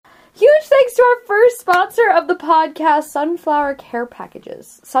thanks to our first sponsor of the podcast, Sunflower Care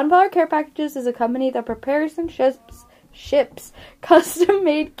Packages. Sunflower Care Packages is a company that prepares and ships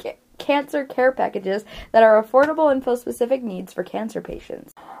custom-made cancer care packages that are affordable and fill specific needs for cancer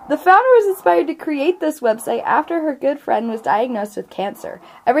patients. The founder was inspired to create this website after her good friend was diagnosed with cancer.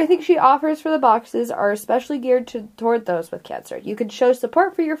 Everything she offers for the boxes are especially geared toward those with cancer. You can show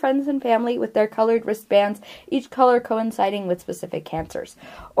support for your friends and family with their colored wristbands, each color coinciding with specific cancers.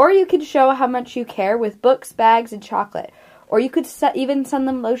 Or you can show how much you care with books, bags, and chocolate. Or you could even send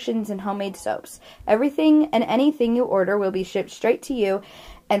them lotions and homemade soaps. Everything and anything you order will be shipped straight to you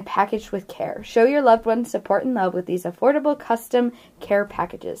and packaged with care. Show your loved ones support and love with these affordable custom care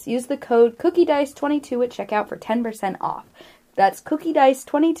packages. Use the code CookieDice22 at checkout for 10% off. That's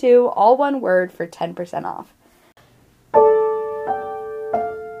CookieDice22, all one word, for 10% off.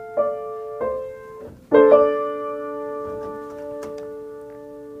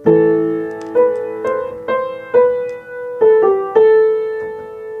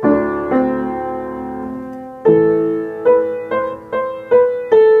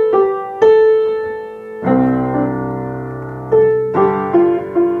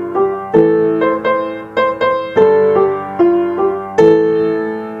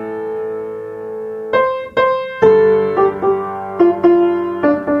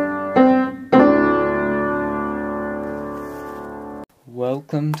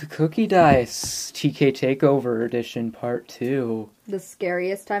 Welcome to Cookie Dice, TK Takeover Edition Part 2. The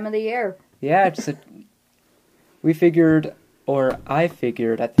scariest time of the year. Yeah, we figured, or I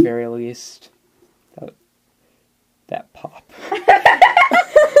figured at the very least, that pop.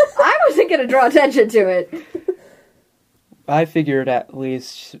 I wasn't going to draw attention to it. I figured at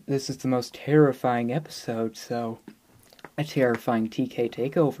least this is the most terrifying episode, so a terrifying TK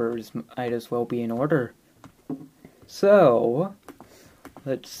Takeover might as well be in order. So,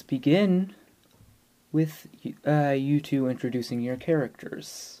 let's begin with you two introducing your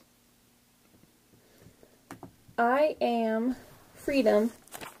characters. I am Freedom,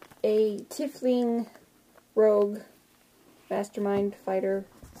 a tiefling rogue mastermind fighter.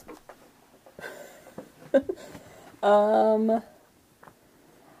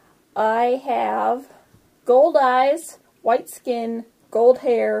 I have gold eyes, white skin, gold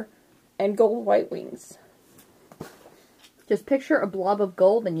hair, and gold white wings. Just picture a blob of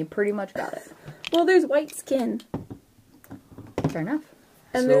gold and you pretty much got it. Well, there's white skin. Fair enough.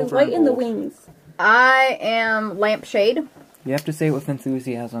 And Silver there's white and in the gold. wings. I am Lampshade. You have to say it with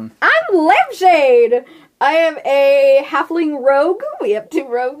enthusiasm. I'm Lampshade! I am a halfling rogue. We have 2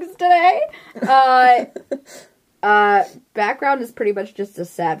 rogues today. Background is pretty much just a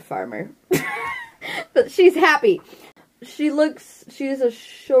sad farmer. But she's happy. she's a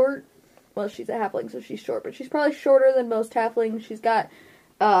short, well, she's a halfling, so she's short, but she's probably shorter than most halflings. She's got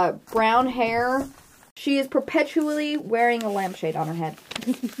brown hair. She is perpetually wearing a lampshade on her head.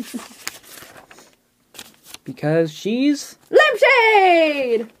 Because she's...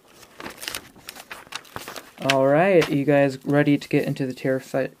 Lampshade! Alright, you guys ready to get into the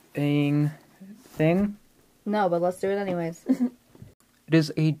terrifying thing? No, but let's do it anyways. It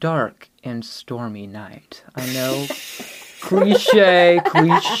is a dark and stormy night. I know. Cliche.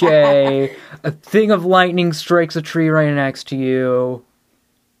 A thing of lightning strikes a tree right next to you.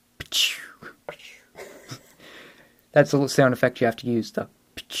 That's the sound effect you have to use, though.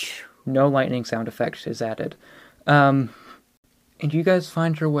 No lightning sound effect is added. And you guys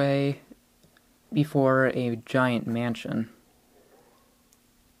find your way before a giant mansion.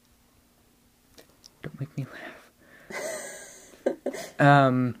 Don't make me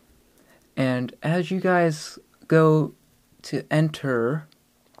laugh. And as you guys go to enter,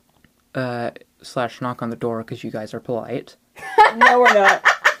 / knock on the door, because you guys are polite. No, we're not.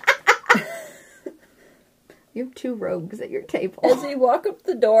 You have 2 rogues at your table. As we walk up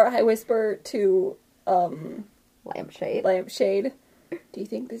the door, I whisper to, Lampshade. Lampshade, do you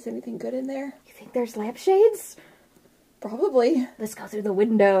think there's anything good in there? You think there's lampshades? Probably. Let's go through the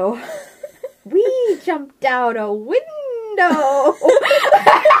window. We jumped out a window.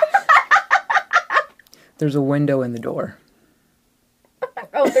 There's a window in the door.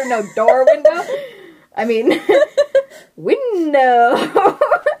 Oh, there's no door window? I mean, window.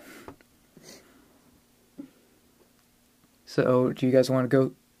 So, do you guys want to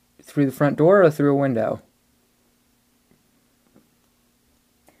go through the front door or through a window?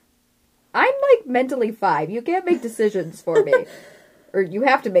 I'm like mentally 5. You can't make decisions for me. Or you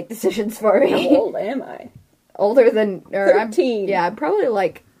have to make decisions for me. How old am I? Older than... Or 13. I'm probably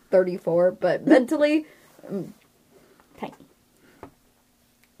like 34, but mentally, tiny.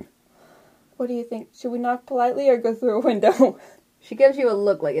 What do you think? Should we knock politely or go through a window? She gives you a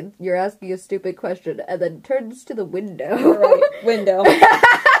look like you're asking a stupid question, and then turns to the window. Right, window.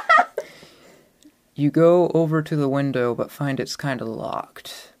 You go over to the window, but find it's kind of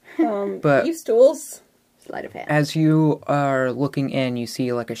locked. But Use tools. Sleight of hand. as you are looking in, you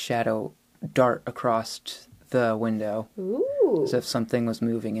see like a shadow dart across the window. Ooh. As if something was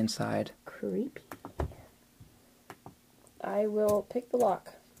moving inside. Creepy. I will pick the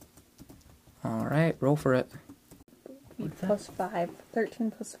lock. Alright, roll for it. Plus 5.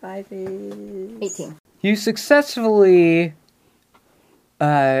 13 plus 5 is... 18. You successfully,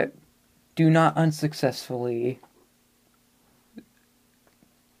 do not unsuccessfully.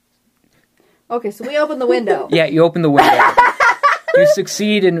 Okay, so we open the window. Yeah, you open the window. You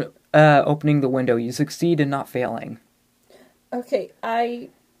succeed in opening the window. You succeed in not failing. Okay, I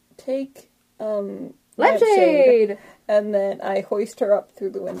take Lampshade! and then I hoist her up through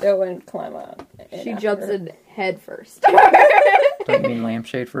the window and climb on. She jumps in head first. Don't you mean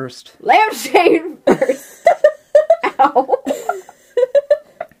lampshade first? Lampshade first! Ow!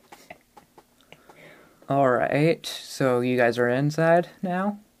 Alright, so you guys are inside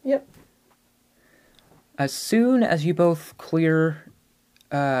now? Yep. As soon as you both clear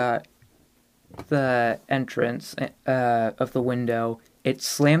the entrance of the window, it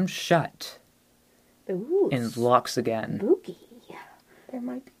slams shut Ooh, and locks again. spooky. There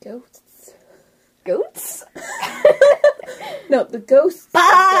might be ghosts. Goats? No, the ghosts.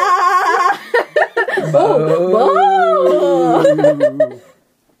 Ah!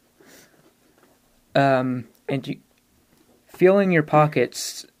 And you, feeling your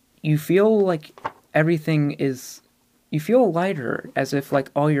pockets, you feel like everything is, you feel lighter, as if like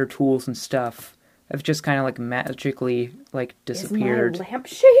all your tools and stuff have just kind of like magically like disappeared. Is my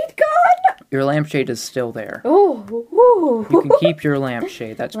lampshade gone? Your lampshade is still there. Oh, ooh. You can keep your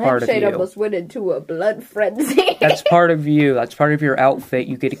lampshade. That's part of Lampshade you. almost went into a blood frenzy. That's part of you. That's part of your outfit.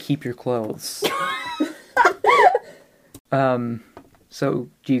 You get to keep your clothes. So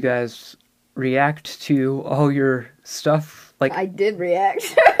do you guys react to all your stuff? Like, I did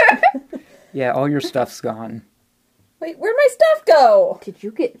react. yeah, all your stuff's gone. Wait, where'd my stuff go? Did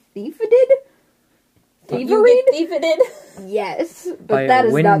you get thiefed? Did Thievery? you get thiefed? Yes, but By a that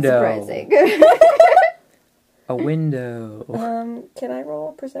is not window. surprising. A window. Can I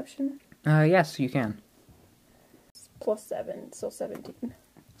roll perception? Yes, you can. Plus 7, so 17.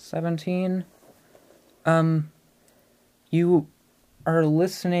 17. You are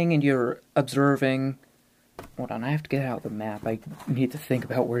listening and you're observing. Hold on, I have to get out the map. I need to think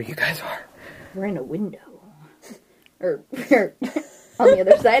about where you guys are. We're in a window. Or on the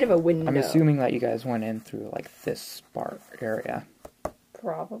other side of a window. I'm assuming that you guys went in through, like, this bar area.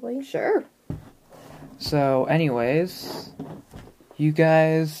 Probably. Sure. So, anyways, you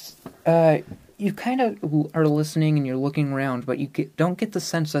guys, you kind of are listening and you're looking around, but you don't get the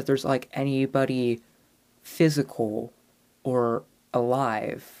sense that there's, like, anybody physical or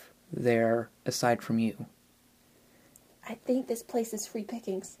alive there aside from you. I think this place is free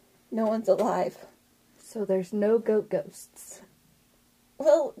pickings. No one's alive. So there's no goat ghosts.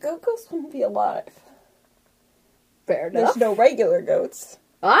 Well, goat ghosts wouldn't be alive. Fair enough. There's no regular goats.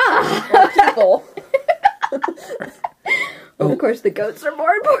 Ah! Or people. Well, of course, the goats are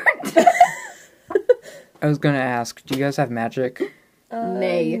more important. I was gonna ask, do you guys have magic?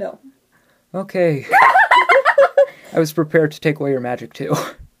 Nay. No. Okay. I was prepared to take away your magic, too.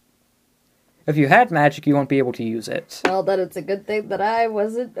 If you had magic, you won't be able to use it. Well, then it's a good thing that I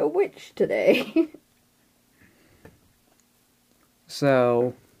wasn't a witch today.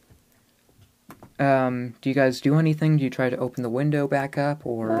 So, do you guys do anything? Do you try to open the window back up,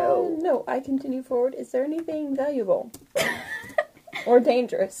 or...? No, I continue forward. Is there anything valuable? Or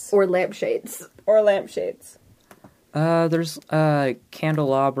dangerous? Or lampshades. Or lampshades? There's a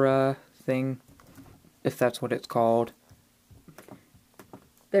candelabra thing, if that's what it's called.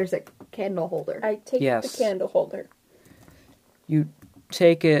 There's a candle holder. I take Yes. the candle holder. You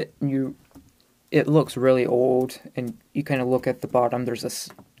take it, and it looks really old, and you kind of look at the bottom, there's a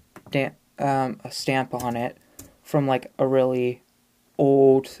stamp on it from, like, a really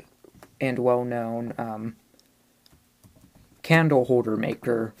old and well-known, candle holder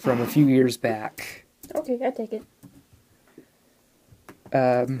maker from a few years back. Okay, I take it.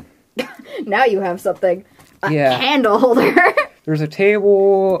 Now you have something. A Yeah. candle holder. There's a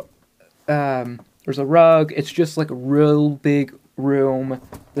table, there's a rug, it's just like a real big room.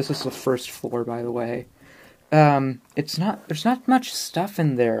 This is the first floor, by the way. There's not much stuff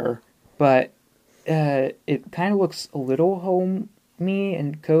in there, but, it kind of looks a little homey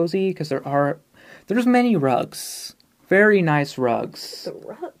and cozy, because there's many rugs. Very nice rugs. The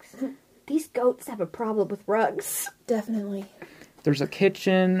rugs. These goats have a problem with rugs. Definitely. there's a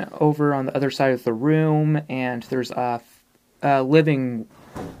kitchen over on the other side of the room, and there's a living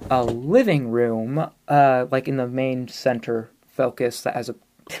room, like in the main center focus that has a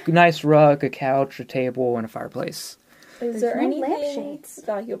nice rug, a couch, a table, and a fireplace. Is there no anything lampshades.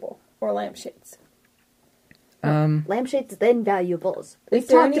 valuable? Or lampshades? Lampshades, then valuables. We've Is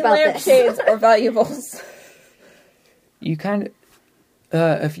there talked any about lampshades this. or valuables? You kind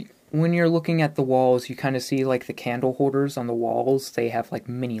of, when you're looking at the walls, you kind of see, like, the candle holders on the walls. They have, like,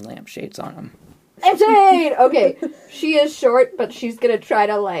 mini lampshades on them. Lampshade! Okay, she is short, but she's gonna try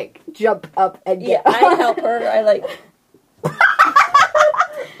to, like, jump up and Yeah, get I help her. I like...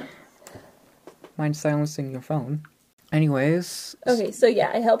 Mind silencing your phone. Anyways. Okay, so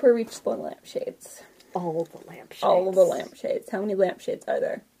yeah, I help her reach the lampshades. all the lampshades. All of the lampshades. How many lampshades are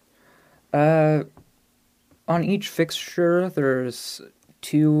there? On each fixture, there's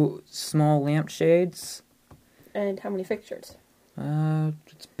 2 small lampshades. And how many fixtures?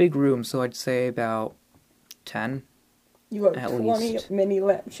 It's a big room, so I'd say about 10. You have At 20 least. mini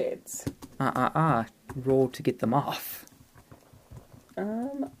lampshades. Roll to get them off.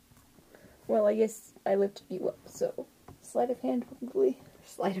 Well, I guess I lifted you up, so sleight of hand probably.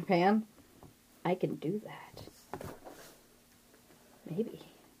 Sleight of hand. I can do that. Maybe.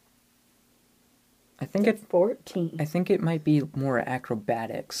 I think it 14. I think it might be more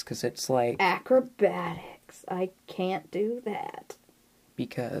acrobatics, because it's like... Acrobatics. I can't do that.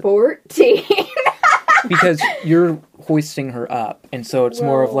 Because 14. because you're hoisting her up, and so it's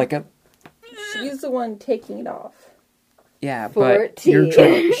more of Well- like a... She's the one taking it off. Yeah, but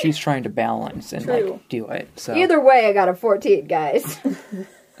 14. she's trying to balance and True. like do it. So Either way, I got a 14, guys.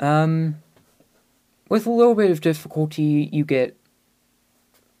 with a little bit of difficulty, you get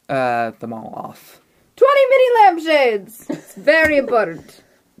them all off. 20 mini lampshades. It's very important.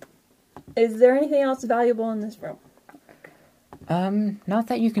 Is there anything else valuable in this room? Not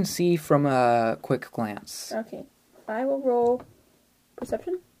that you can see from a quick glance. Okay. I will roll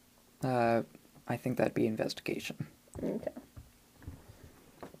perception. I think that'd be investigation. Okay.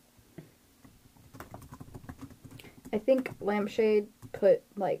 I think Lampshade put,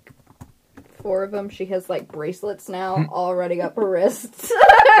 like, 4 of them. She has, like, bracelets now all running up her wrists.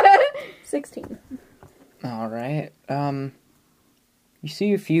 16. Alright, you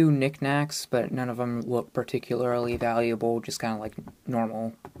see a few knickknacks, but none of them look particularly valuable, just kind of like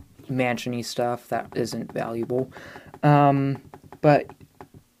normal mansion-y stuff that isn't valuable. But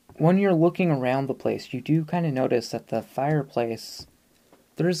when you're looking around the place, you do kind of notice that the fireplace,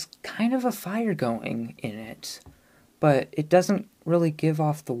 there's kind of a fire going in it, but it doesn't really give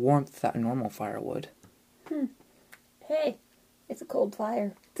off the warmth that a normal fire would. Hey, it's a cold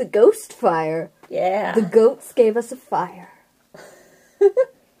fire. It's a ghost fire. Yeah. The goats gave us a fire.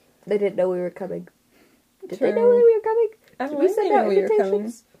 They didn't know we were coming. Did they know that we were coming? I Did don't we think send they out know we were coming.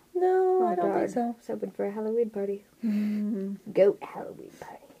 invitations? No, I don't darn. think so. So open for a Halloween party. Mm-hmm. Goat Halloween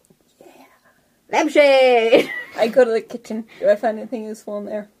party. Yeah. Lampshade! I go to the kitchen. Do I find anything useful in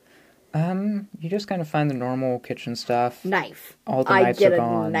there? You just kind of find the normal kitchen stuff. Knife. All the I knives get are a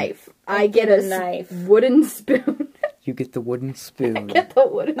gone. knife. I I get get a a knife. wooden spoon. You get the wooden spoon. Get the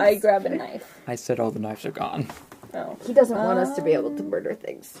wooden I grab a knife. I said all the knives are gone. Oh. He doesn't want us to be able to murder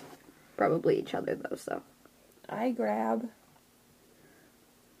things. Probably each other, though, so. I grab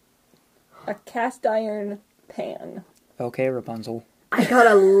a cast iron pan. Okay, Rapunzel. I got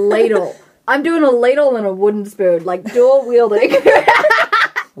a ladle. I'm doing a ladle and a wooden spoon, like dual wielding.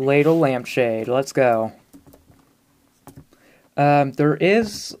 Ladle lampshade, let's go. There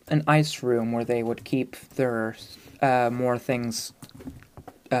is an ice room where they would keep their more things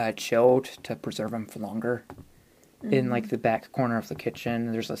chilled to preserve them for longer. Mm-hmm. In like the back corner of the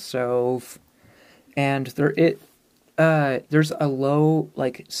kitchen, there's a stove, and there's a low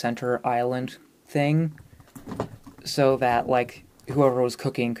like center island thing, so that like whoever was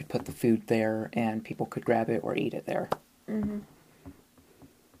cooking could put the food there and people could grab it or eat it there. Mm-hmm.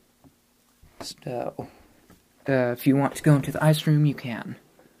 So, if you want to go into the ice room, you can.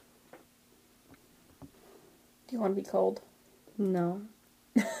 Do you want to be cold? No.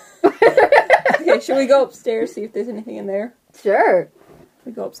 Okay, should we go upstairs, see if there's anything in there? Sure.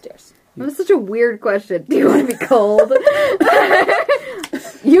 We go upstairs. That's such a weird question. Do you want to be cold?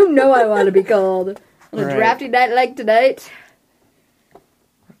 You know I want to be cold. On a Right. drafty night like tonight.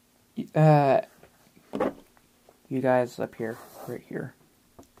 You guys up here, right here.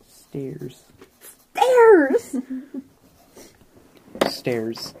 Stairs. Stairs!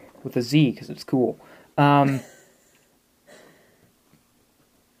 Stairs. With a Z, because it's cool.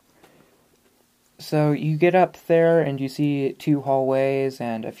 So you get up there and you see 2 hallways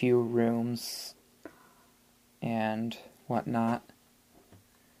and a few rooms and whatnot.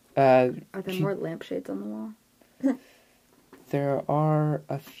 Are there more lampshades on the wall? There are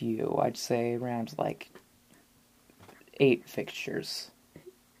a few. I'd say around, 8 fixtures.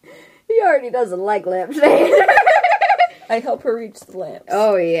 He already doesn't like lampshades. I help her reach the lamps.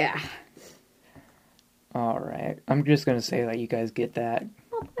 Oh, yeah. Alright. I'm just gonna say that you guys get that.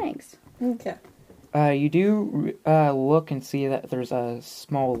 Oh, thanks. Okay. You do look and see that there's a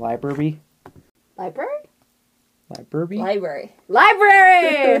small library. Library? Library.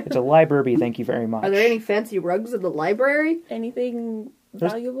 Library! It's a library, thank you very much. Are there any fancy rugs in the library? Anything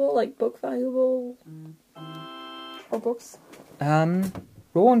valuable, like book valuable? Or books?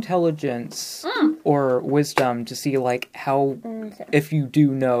 Roll intelligence or wisdom to see, how... Okay. If you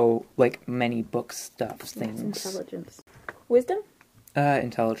do know, many book stuff things. Intelligence. Wisdom?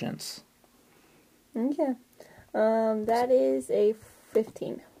 Intelligence. Okay. That is a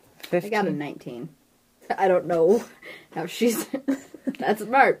 15. 15. I got a 19. I don't know how she's that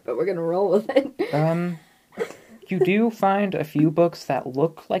smart, but we're gonna roll with it. You do find a few books that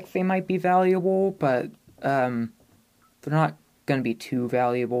look like they might be valuable, but they're not gonna be too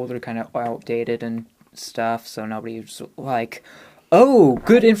valuable. They're kind of outdated and stuff, so nobody's like, oh,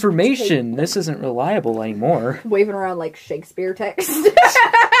 good information. This isn't reliable anymore. Waving around like Shakespeare text.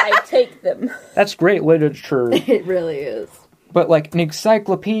 I take them. That's great literature. It really is. But, an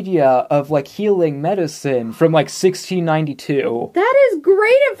encyclopedia of, healing medicine from, 1692. That is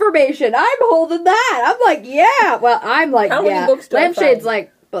great information. I'm holding that. I'm like, yeah. Well, I'm like, How yeah. many books do I Lampshade's find?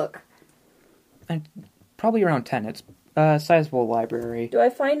 book. And probably around 10. It's a sizable library. Do I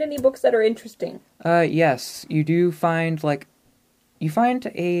find any books that are interesting? Yes. You do find, you find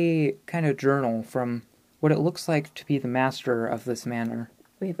a kind of journal from what it looks like to be the master of this manor.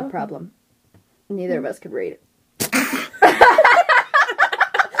 We have a problem. Neither of us could read it.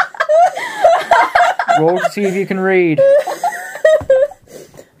 Roll to see if you can read.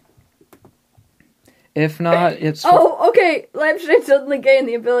 If not, it's... Oh, okay. Lampshade suddenly gained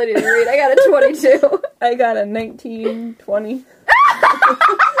the ability to read. I got a 22. I got a 19, 20.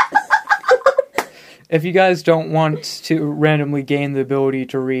 If you guys don't want to randomly gain the ability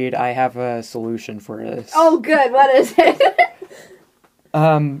to read, I have a solution for this. Oh, good. What is it?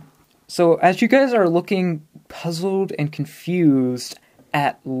 So as you guys are looking puzzled and confused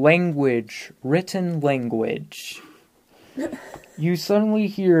at written language, you suddenly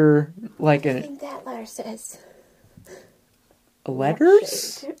hear, I think that letter says.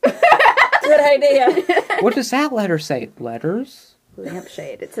 letters? Good idea. What does that letter say? Letters?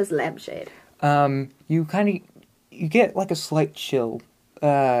 Lampshade. It says lampshade. You get a slight chill,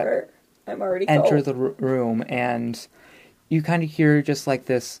 I'm already cold. enter the room, and you kind of hear just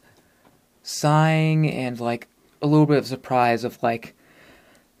this sighing and a little bit of surprise of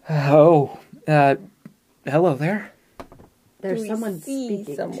hello there. There's we someone see speaking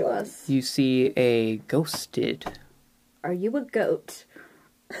to someone? us. You see a ghosted. Are you a goat?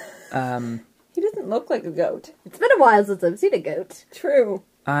 He doesn't look like a goat. It's been a while since I've seen a goat. True.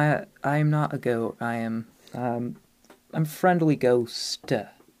 I'm not a goat. I am I'm friendly ghost.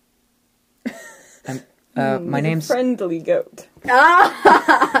 My name's Friendly goat.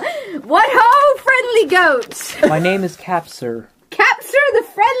 Ah! What ho, friendly goat! my name is Capser. Capture the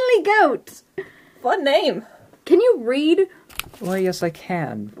friendly goat! Fun name. Can you read? Well, yes, I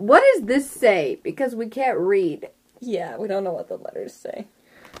can. What does this say? Because we can't read. Yeah, we don't know what the letters say.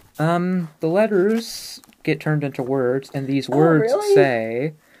 The letters get turned into words, and these words really?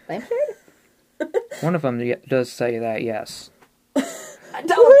 say... Lampshade? One of them does say that, yes.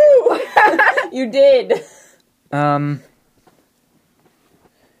 You did.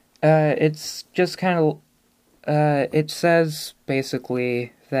 It's just kind of... it says,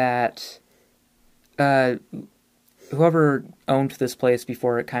 basically, that... whoever owned this place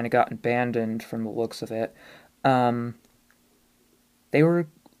before it kind of got abandoned from the looks of it, they were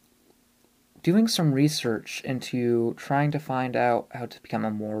doing some research into trying to find out how to become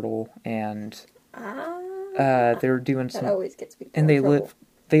immortal, and they were doing That some... always gets people And in trouble.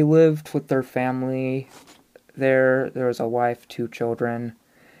 they lived with their family there. There was a wife, 2 children,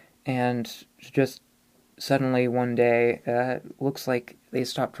 and just suddenly one day, looks like they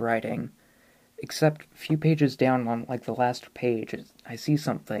stopped writing. Except a few pages down on, the last page, I see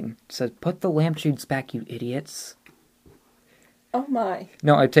something. It says, "Put the lampshades back, you idiots." Oh my.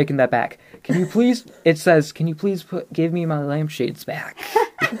 No, I've taken that back. Can you please... It says, "Can you please give me my lampshades back?"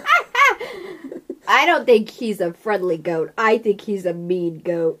 I don't think he's a friendly goat. I think he's a mean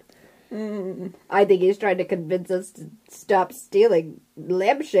goat. I think he's trying to convince us to stop stealing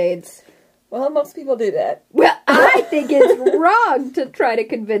lampshades. Well, most people do that. Well, I think it's wrong to try to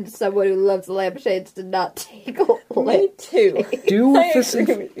convince someone who loves lampshades to not take Me too. Do with I this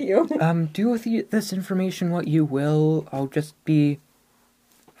agree with you. do with this information what you will. I'll just be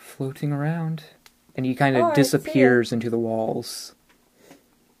floating around. And he kind of Alright, disappears into the walls.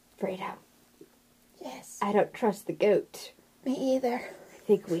 Fredo, Yes. I don't trust the goat. Me either. I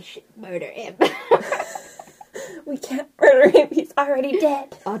think we should murder him. We can't murder him. He's already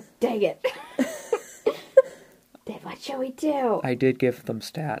dead. Oh, dang it. Then what shall we do? I did give them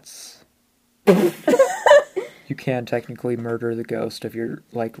stats. You can technically murder the ghost if you're,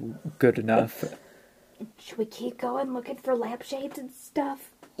 like, good enough. Should we keep going looking for lampshades and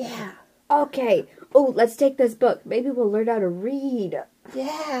stuff? Yeah. Okay. Oh, let's take this book. Maybe we'll learn how to read.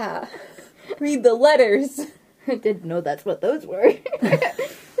 Yeah. Read the letters. I didn't know that's what those were.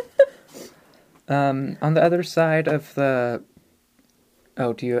 On the other side of the...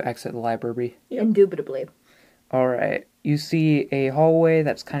 Oh, do you exit the library? Yep. Indubitably. Alright. You see a hallway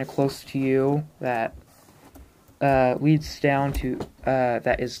that's kind of close to you that leads down to...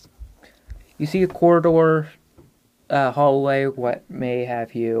 that is... You see a corridor, hallway, what may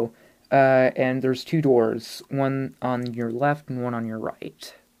have you, and there's two doors, one on your left and one on your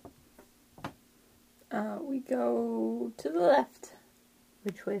right. We go to the left.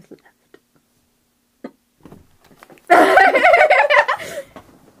 Which way is left?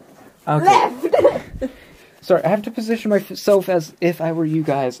 Okay. Left! Sorry, I have to position myself as if I were you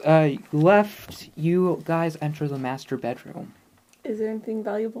guys. Left, you guys enter the master bedroom. Is there anything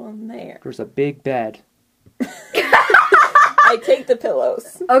valuable in there? There's a big bed. I take the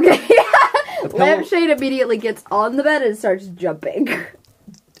pillows. Okay. The pillow- Lampshade immediately gets on the bed and starts jumping.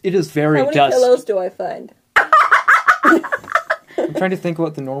 It is very How many dusty. pillows do I find? I'm trying to think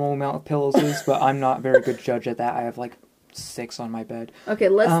what the normal amount of pillows is, but I'm not a very good judge at that. I have like 6 on my bed. Okay,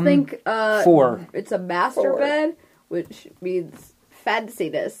 let's think, 4. It's a master 4. bed, which means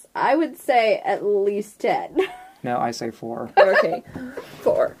fanciness. I would say at least 10. No, I say 4. Okay.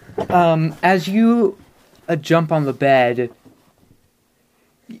 4. As you jump on the bed,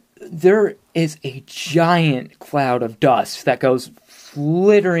 there is a giant cloud of dust that goes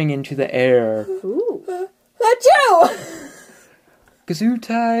flittering into the air. Ooh. Achoo!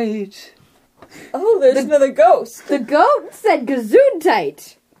 Gesundheit. Oh, there's another ghost. The goat said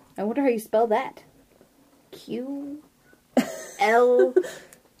Gesundheit. I wonder how you spell that. Q L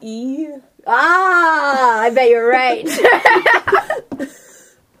E. Ah, I bet you're right.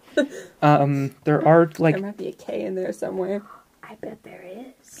 There are There like might be a K in there somewhere. I bet there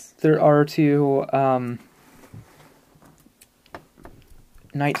is. there are 2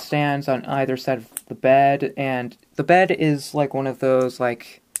 nightstands on either side of the bed, and the bed is like one of those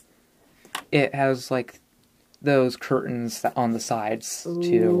like it has like those curtains that on the sides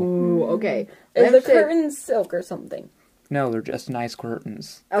too. Ooh, okay. Is the Lampshade- curtain silk or something? No, they're just nice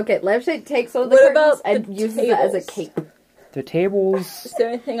curtains. Okay, Lampshade takes one of the What curtains about and the uses it as a tables? cape. The tables, Is there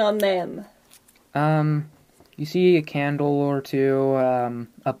anything on them? you see a candle or 2, an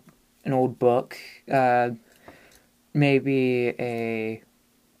old book, maybe a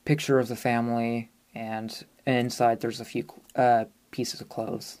picture of the family, and inside there's a few pieces of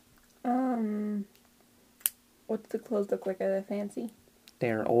clothes. What's the clothes look like? Are they fancy?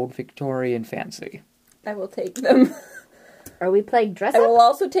 They are old Victorian fancy. I will take them. Are we playing dress I up? will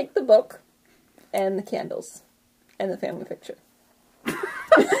also take the book and the candles and the family picture.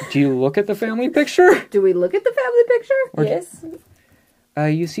 Do you look at the family picture? Do we look at the family picture? Or- Yes.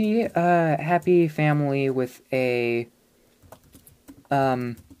 You see a happy family with a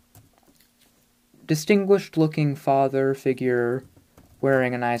distinguished-looking father figure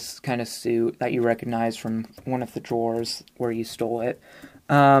wearing a nice kind of suit that you recognize from one of the drawers where you stole it.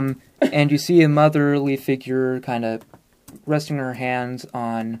 And you see a motherly figure kind of resting her hands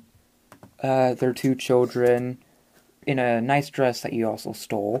on their 2 children in a nice dress that you also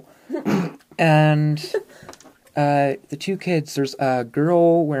stole. And the 2 kids, there's a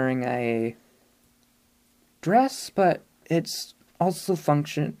girl wearing a dress, but it's also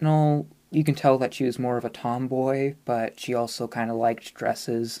functional. You can tell that she was more of a tomboy, but she also kind of liked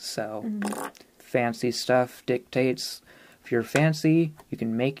dresses, so fancy stuff dictates. If you're fancy, you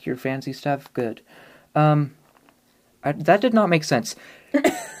can make your fancy stuff good. That did not make sense.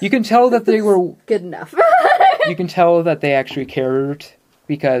 You can tell that they were... Good enough. You can tell that they actually cared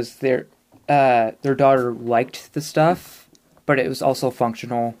because their daughter liked the stuff, but it was also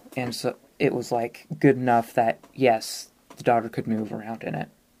functional, and so it was like good enough that yes, the daughter could move around in it.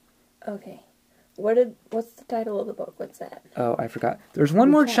 Okay. What's the title of the book? What's that? Oh, I forgot. There's one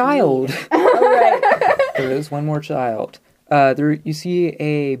more child. All right. There is one more child. There you see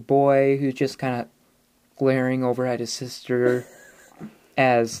a boy who's just kind of glaring over at his sister,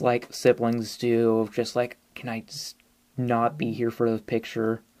 as like siblings do, just like, can I just not be here for the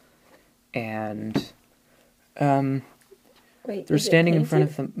picture? And, Wait, they're is it standing in front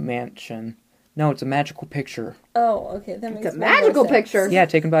of painted? the mansion. No, it's a magical picture. Oh, okay, that makes It's a way more magical sense. picture. Yeah,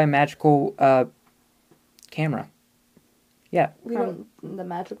 taken by a magical, camera. Yeah. We don't... From the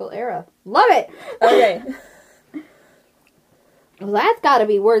magical era. Love it! Okay. Well, that's gotta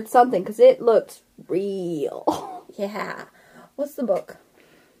be worth something, because it looks real. Yeah. What's the book?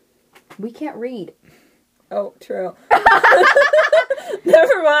 We can't read. Oh, true.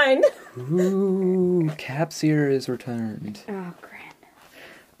 Never mind. Ooh, Cap's ear is returned. Oh,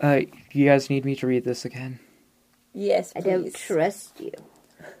 grand. You guys need me to read this again? Yes, I please. don't trust you.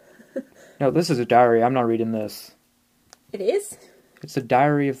 No, this is a diary. I'm not reading this. It is? It's a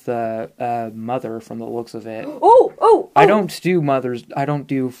diary of the mother from the looks of it. Oh! I don't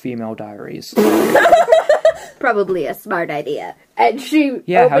do female diaries. Probably a smart idea. And she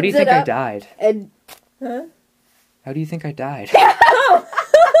Yeah, how do you opens it think I up, died? And Huh? How do you think I died?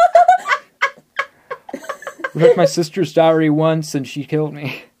 Read my sister's diary once and she killed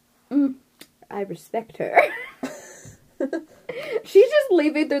me. I respect her. She's just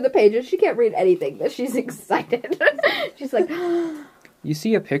leaving through the pages. She can't read anything, but she's excited. She's like, You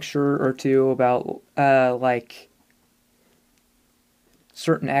see a picture or two about, like,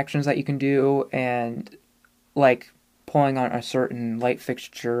 certain actions that you can do and, like, pulling on a certain light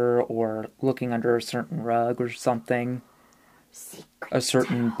fixture or looking under a certain rug or something. A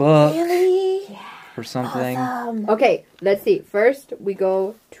certain book Really? or something. okay, let's see. First, we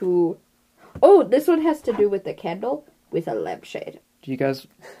go to... Oh, this one has to do with the candle with a lampshade. Do you guys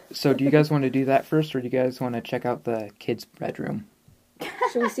want to do that first, or do you guys want to check out the kids' bedroom?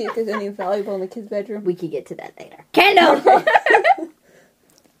 Should we see if there's anything valuable in the kids' bedroom? We can get to that later. Candle!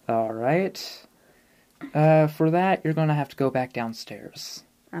 Alright. For that, you're gonna have to go back downstairs.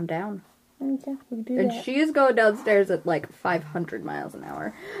 I'm down. Okay, we can do And that. she's going downstairs at like 500 miles an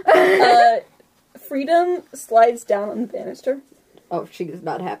hour. Freedom slides down on the banister. Oh, she is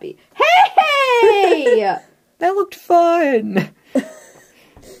not happy. Hey! That looked fun!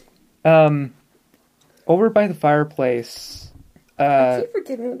 Over by the fireplace, I keep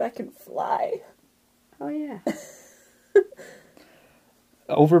forgetting that I can fly. Oh, yeah.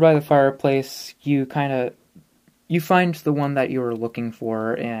 over by the fireplace, you find the one that you were looking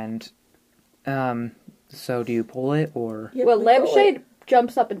for, and, so do you pull it, or? Yep, Well, we pull Lampshade it.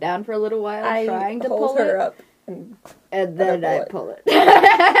 jumps up and down for a little while I trying to hold pull her it. up. And And then I I pull pull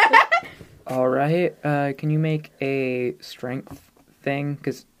it. Alright, can you make a strength thing?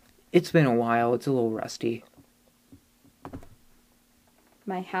 Because it's been a while, it's a little rusty.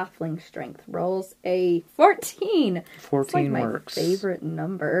 My halfling strength rolls a 14. 14 It's like my works. favorite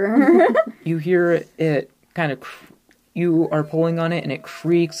number. You hear it kind of... You are pulling on it, and it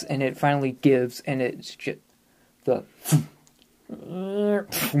creaks, and it finally gives, and it's just... The...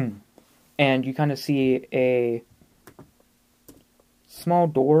 And you kind of see a small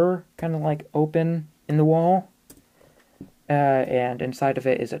door kind of like open in the wall, and inside of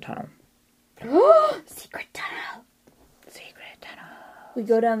it is a tunnel. Secret tunnel. Secret tunnel. we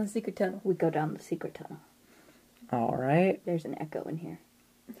go down the secret tunnel. We go down the secret tunnel. Alright. There's an echo in here.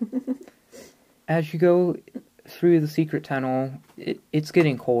 As you go through the secret tunnel, it's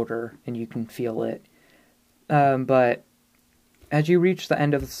getting colder, and you can feel it. But as you reach the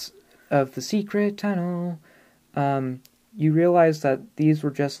end of the secret tunnel, you realize that these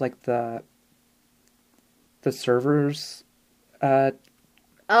were just like the servers'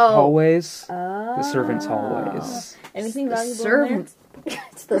 hallways. The servants' hallways. Anything The valuable servants.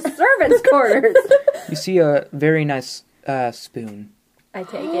 It's the servants' quarters. You see a very nice spoon. in there? I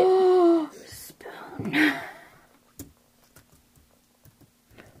take it. Spoon.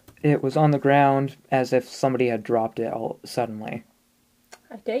 It was on the ground as if somebody had dropped it all suddenly.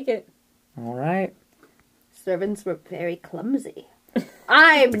 I take it. Alright. Servants were very clumsy.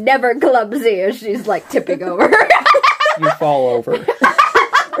 I'm never clumsy as she's like tipping over. You fall over.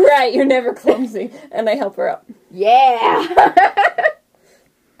 Right, you're never clumsy. And I help her up. Yeah.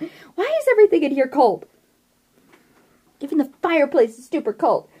 Why is everything in here cold? Even the fireplace is super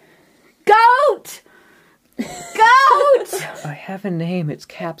cold. Goat! Goat! I have a name. It's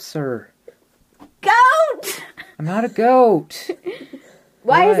Capsir. Goat! I'm not a goat.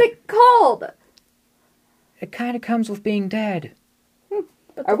 Why is What? it cold? It kind of comes with being dead.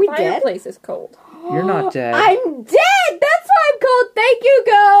 But Are the we dead? fireplace is cold. You're not dead. I'm dead! That's why I'm cold! Thank you,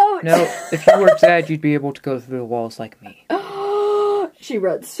 goat! No, if you were dead, you'd be able to go through the walls like me. She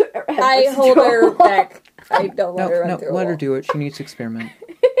runs. I hold her back. I don't let her run No, through a let her wall. do it. She needs to experiment.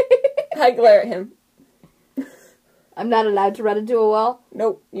 I glare at him. I'm not allowed to run into a wall?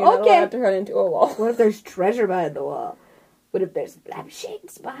 Nope, you're not Okay. allowed to run into a wall. What if there's treasure behind the wall? What if there's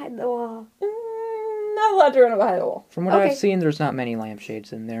lampshades behind the wall? Not allowed to run behind a wall. From what Okay. I've seen, there's not many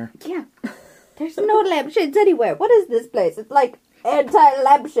lampshades in there. Yeah. There's no lampshades anywhere. What is this place? It's like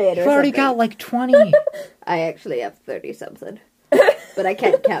anti-lampshade or You've already something. got like 20. I actually have 30-something. But I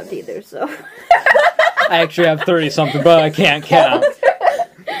can't count either, so... I actually have 30-something, but I can't count.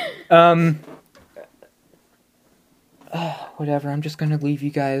 Whatever, I'm just gonna leave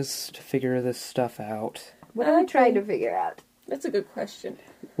you guys to figure this stuff out. What are we trying to figure out? That's a good question.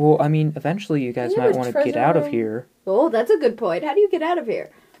 Well, I mean, eventually you guys We have might a want to get treasure out of room. here. Oh, that's a good point. How do you get out of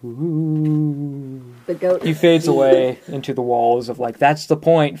here? Ooh. The goat... He fades away into the walls of like, that's the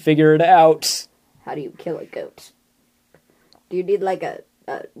point, figure it out. How do you kill a goat? Do you need like a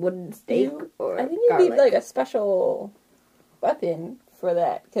wooden stake or I think you garlic? need like a special weapon for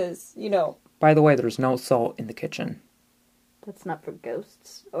that, because, you know... By the way, there's no salt in the kitchen. That's not for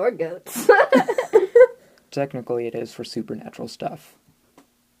ghosts or goats. Technically, it is for supernatural stuff.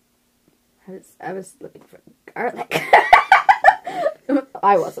 I was looking for garlic.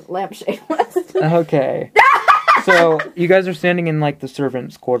 I wasn't. Lampshade was. Okay. So, you guys are standing in, like, the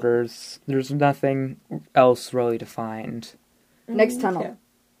servants' quarters. There's nothing else really to find. Next tunnel. Okay.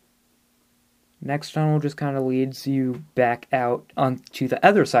 Next tunnel just kind of leads you back out onto the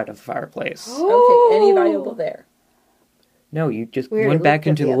other side of the fireplace. Okay, any valuable there? No, you just We already went back looked at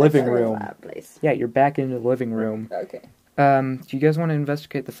into the other living side of the room. fireplace. Yeah, you're back into the living room. Okay. Do you guys want to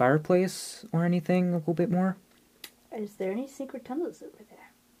investigate the fireplace or anything a little bit more? Is there any secret tunnels over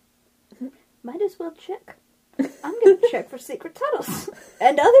there? Might as well check. I'm gonna check for secret tunnels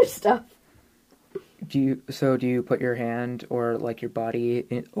and other stuff. Do you put your hand or like your body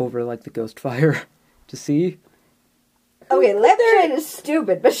over like the ghost fire to see? Okay, Lampshade is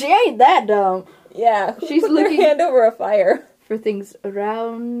stupid, but she ain't that dumb. Yeah, She's put looking- their hand over a fire. For things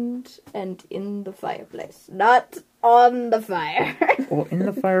around and in the fireplace, not on the fire. Well, in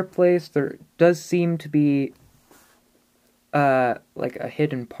the fireplace there does seem to be like a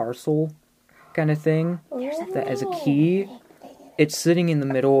hidden parcel kind of thing that has a key. It's sitting in the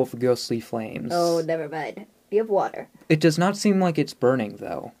middle of ghostly flames. Oh, never mind. You have water. It does not seem like it's burning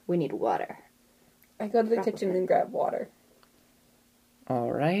though. We need water. I go to the kitchen and grab water.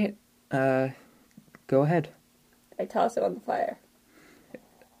 All right. Go ahead. I toss it on the fire.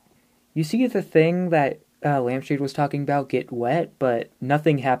 You see the thing that Lampshade was talking about get wet, but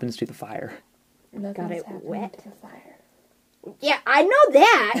nothing happens to the fire. Nothing's it happening wet? to the fire. Yeah, I know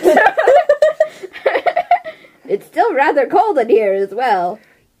that. It's still rather cold in here as well.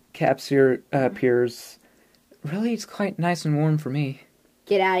 Capsir appears. Really, it's quite nice and warm for me.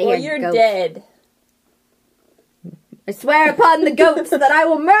 Get out of Well, here, you're goat. dead. I swear upon the goats that I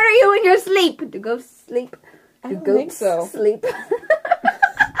will murder you in your sleep. Do ghosts sleep? I Do don't goats think so. sleep?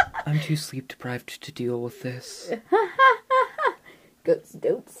 I'm too sleep deprived to deal with this. Goats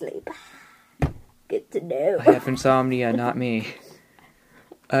don't sleep. Good to know. I have insomnia, not me.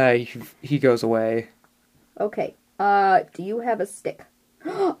 He goes away. Okay. Do you have a stick?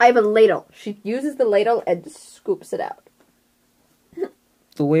 I have a ladle. She uses the ladle and scoops it out.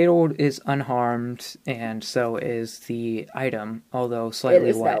 The ladle is unharmed, and so is the item, although slightly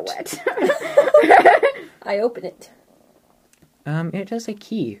It is wet. now wet. I open it. It has a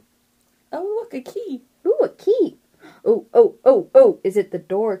key. Oh, look, a key. Ooh, a key. Oh. Is it the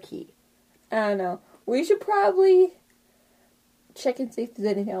door key? I don't know. We should probably check and see if there's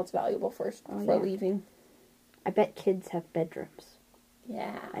anything else valuable first before yeah. leaving. I bet kids have bedrooms.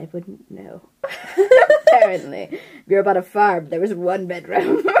 Yeah. I wouldn't know. Apparently. Grew up on a farm. There was one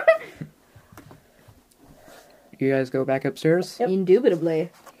bedroom. You guys go back upstairs? Yep.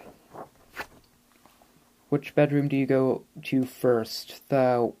 Indubitably. Which bedroom do you go to first?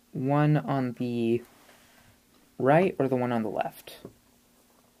 The one on the right or the one on the left?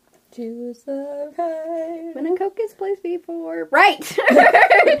 Choose the right. When a Coke is placed before. Right!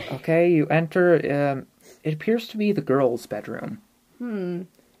 Okay, you enter. It appears to be the girl's bedroom. And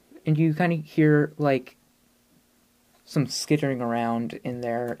you kind of hear, like, some skittering around in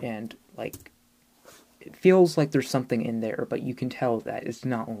there, and, like, it feels like there's something in there, but you can tell that it's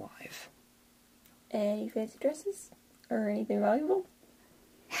not alive. Any fancy dresses? Or anything valuable?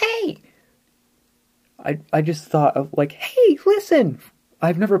 Hey! I just thought of, like, hey, listen!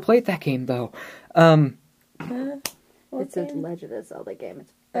 I've never played that game, though. It's a Legend of Zelda game.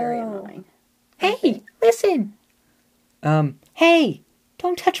 It's very annoying. Hey, listen! Hey!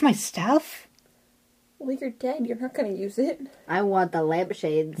 Don't touch my stuff! Well, you're dead. You're not going to use it. I want the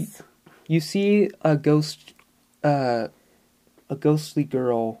lampshades. You see a ghostly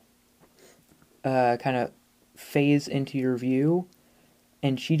girl, kind of phase into your view,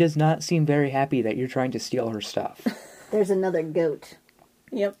 and she does not seem very happy that you're trying to steal her stuff. There's another goat.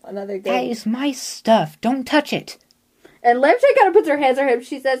 Yep, another goat. That is my stuff. Don't touch it. And Lampshade kind of puts her hands on him.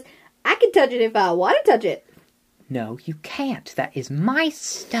 She says, I can touch it if I want to touch it. No, you can't. That is my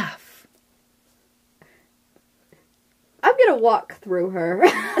stuff. I'm going to walk through her.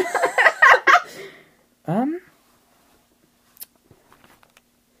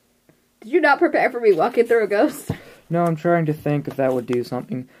 Did you not prepare for me walking through a ghost? No, I'm trying to think if that would do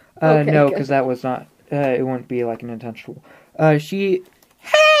something. Okay, no, good. because that was not, it wouldn't be like an intentional.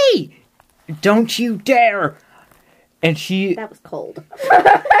 Hey! Don't you dare! And That was cold.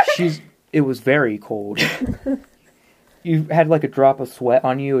 it was very cold. You had like a drop of sweat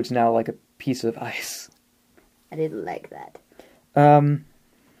on you, it's now like a piece of ice. I didn't like that.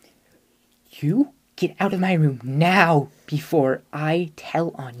 You get out of my room now before I tell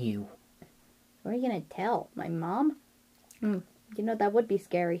on you. What are you going to tell? My mom? You know, that would be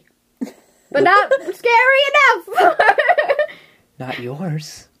scary. But not scary enough! Not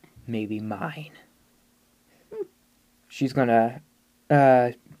yours. Maybe mine. She's gonna,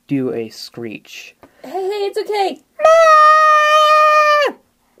 do a screech. Hey, it's okay.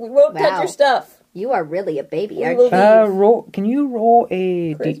 We won't touch your stuff. You are really a baby, We aren't will you? Can you roll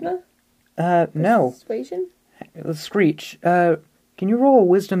a... Charisma? No. Persuasion? Screech. Can you roll a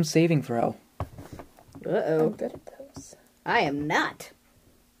wisdom saving throw? I'm Uh-oh. good at those. I am not.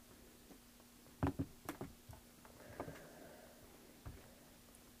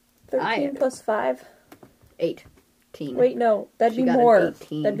 13 plus 5. 18. Wait, no. That'd She be got an more.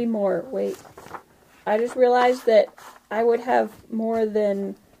 18. That'd be more. Wait. I just realized that I would have more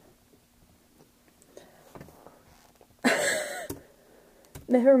than...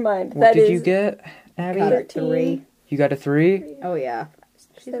 Never mind. What did you get, Abby? Got a 13. 3. You got a 3? Oh, yeah.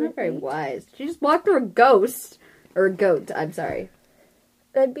 She's not very 17. wise. She just walked through a ghost. Or a goat, I'm sorry.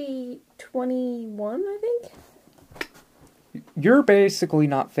 That'd be 21, I think. You're basically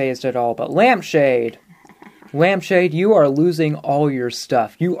not phased at all, but Lampshade! Lampshade, you are losing all your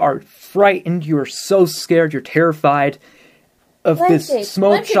stuff. You are frightened, you are so scared, you're terrified of Lampshade, this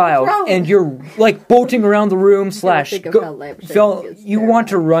small Lampshade, child, what's wrong? and you're, like, bolting around the room, slash... think of how Lampshade gets you want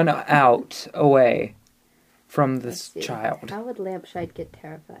to terrified. run out, away from Let's this see. child. How would Lampshade get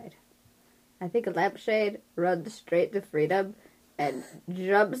terrified? I think Lampshade runs straight to Freedom and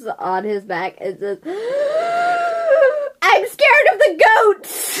jumps on his back and says, I'm scared of the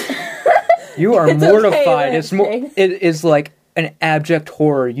goats! You are It's okay, mortified. Lampshade. It is like an abject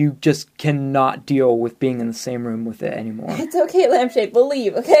horror. You just cannot deal with being in the same room with it anymore. It's okay, Lampshade. We'll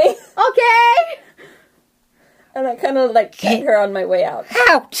leave, okay? Okay! And I kind of, like, pat her on my way out.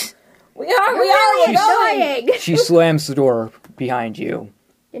 Out! We are Really going! annoying! She slams the door behind you.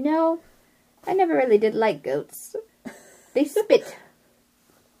 You know, I never really did like goats. They spit.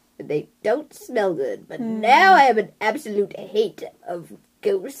 And they don't smell good, but now I have an absolute hate of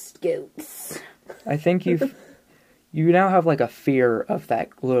ghost goats. I think you now have like a fear of that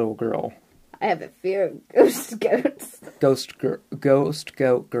little girl. I have a fear of ghost goats. Ghost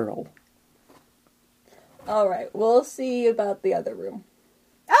goat girl. Alright, we'll see about the other room.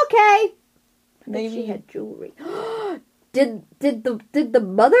 Okay. Maybe She had jewelry. Did the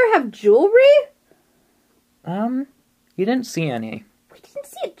mother have jewelry? You didn't see any. We didn't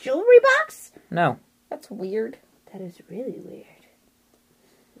see a jewelry box. No. That's weird. That is really weird.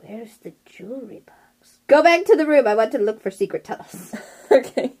 Where's the jewelry box? Go back to the room. I want to look for secret tunnels.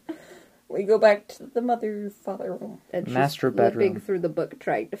 Okay. We go back to the mother-father room. And she's Master flipping bedroom. through the book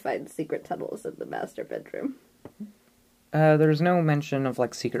trying to find secret tunnels in the master bedroom. There's no mention of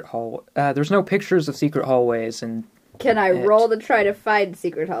like secret hall. There's no pictures of secret hallways, and Can I roll to try to find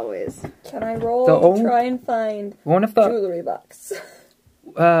secret hallways? Can I roll The to only- try and find one of the jewelry box?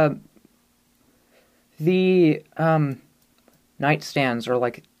 the nightstands are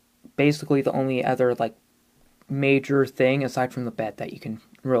like basically the only other like major thing aside from the bed that you can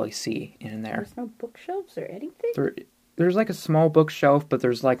really see in there. There's no bookshelves or anything? There's like a small bookshelf, but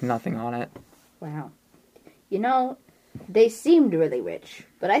there's like nothing on it. Wow. You know, they seemed really rich,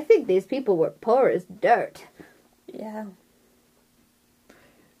 but I think these people were poor as dirt. Yeah.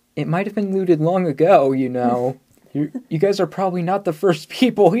 It might have been looted long ago, you know. You guys are probably not the first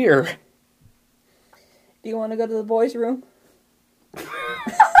people here. Do you want to go to the boys' room?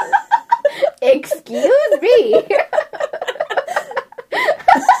 Excuse me.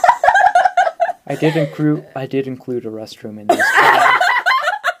 I did include a restroom in this.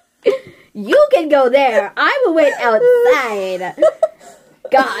 You can go there. I will wait outside.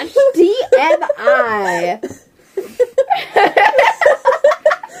 Gosh, TMI.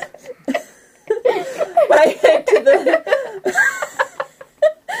 My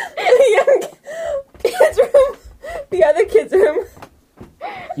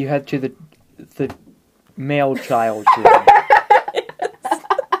You head to the male child's room.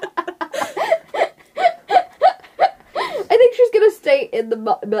 I think she's gonna stay in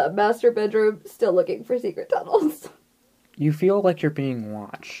the master bedroom, still looking for secret tunnels. You feel like you're being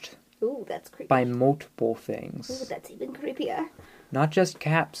watched. Ooh, that's creepy. By multiple things. Ooh, that's even creepier. Not just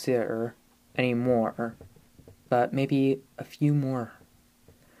Caps here anymore, but maybe a few more.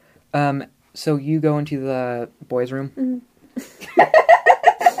 So you go into the boys' room? Mm-hmm.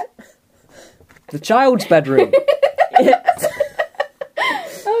 The child's bedroom! Yes.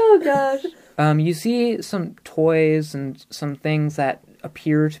 Oh, gosh. You see some toys and some things that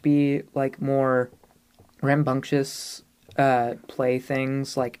appear to be, like, more rambunctious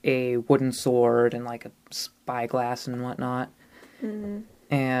playthings, like a wooden sword and, like, a spyglass and whatnot. Mm-hmm.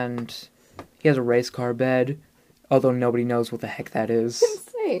 And he has a race car bed, although nobody knows what the heck that is.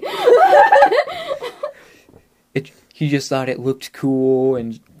 Insane. He just thought it looked cool,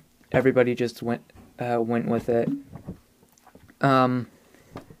 and everybody just went with it. And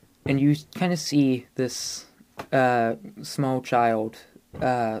you kind of see this small child,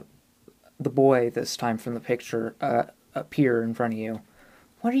 the boy this time from the picture, appear in front of you.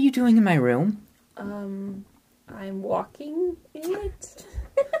 What are you doing in my room? I'm walking in it.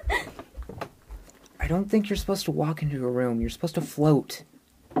 I don't think you're supposed to walk into a room. You're supposed to float.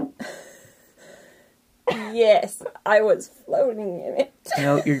 Yes, I was floating in it. You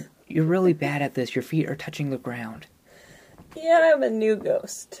know, you're really bad at this. Your feet are touching the ground. Yeah, I'm a new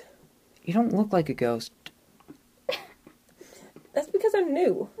ghost. You don't look like a ghost. That's because I'm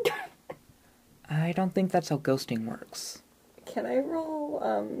new. I don't think that's how ghosting works. Can I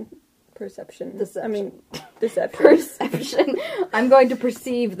roll, perception? Deception. I mean, deception. Perception. I'm going to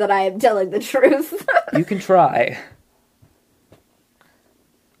perceive that I am telling the truth. You can try.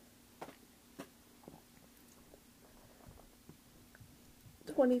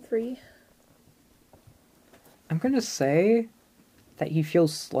 23. I'm gonna say that he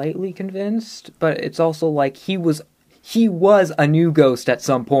feels slightly convinced, but it's also like he was a new ghost at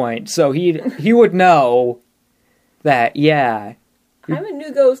some point, so he would know that, yeah. I'm a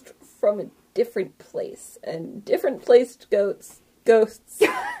new ghost from a different place, and different placed ghosts,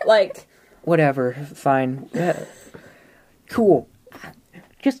 like... Whatever, fine. Cool.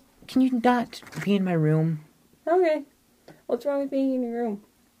 Just, can you not be in my room? Okay. What's wrong with being in your room?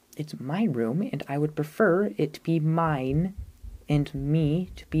 It's my room, and I would prefer it to be mine, and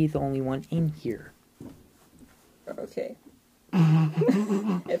me to be the only one in here. Okay.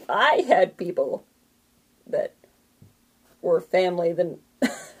 If I had people that were family, then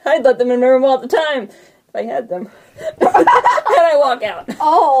I'd let them in my room all the time. If I had them. And I walk out.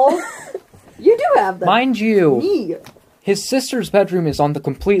 Oh, you do have them. Mind you, Me. his sister's bedroom is on the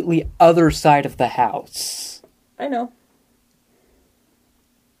completely other side of the house. I know.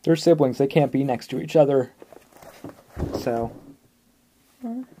 They're siblings, they can't be next to each other. So.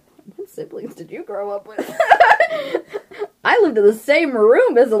 What siblings did you grow up with? I lived in the same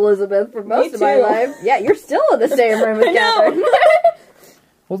room as Elizabeth for most of my too. life. Yeah, you're still in the same room as I know. Catherine.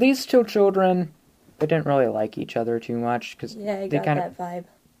 Well, these two children, they didn't really like each other too much, because Yeah, I they got kind that vibe.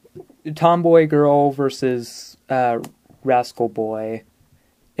 of... Tomboy girl versus rascal boy.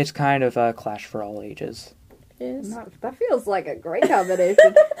 It's kind of a clash for all ages. Yes. That feels like a great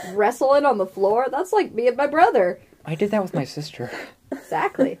combination. Wrestling on the floor, that's like me and my brother. I did that with my sister.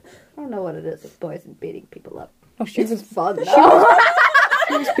 Exactly. I don't know what it is with boys and beating people up. Oh, she It's was fun, though.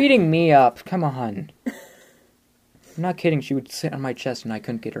 She was beating me up. Come on. I'm not kidding. She would sit on my chest and I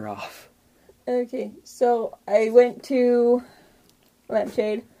couldn't get her off. Okay, so I went to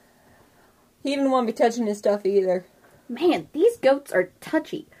Lampshade. He didn't want me touching his stuff either. Man, these goats are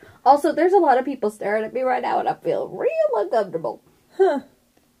touchy. Also, there's a lot of people staring at me right now and I feel real uncomfortable. Huh.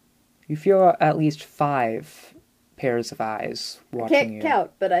 You feel at least 5 pairs of eyes watching Can't you.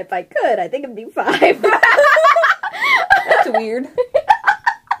 count, but if I could, I think it'd be 5. That's weird.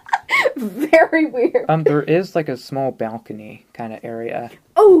 Very weird. There is like a small balcony kind of area.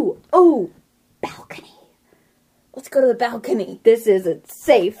 Oh, balcony. Let's go to the balcony. This isn't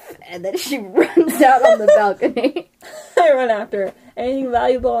safe. And then she runs out on the balcony. I run after her. Anything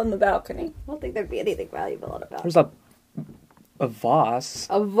valuable on the balcony? I don't think there'd be anything valuable on a balcony. There's a vase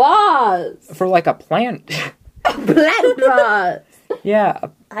A vase! for like a plant. A plant vase! Yeah, a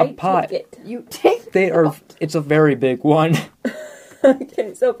I pot. take it. You take They are. It's a very big one.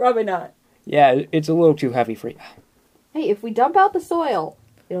 Okay, so probably not. Yeah, it's a little too heavy for you. Hey, if we dump out the soil,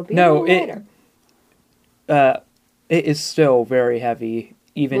 it'll be No, a little lighter. It is still very heavy.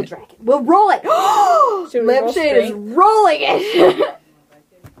 Even We'll drag it. We'll roll it! Should we roll Lampshade is strength? rolling it!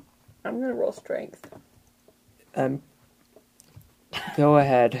 I'm gonna roll strength. Go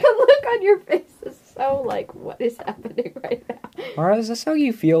ahead. The look on your face is so like, what is happening right now? Laura, is this how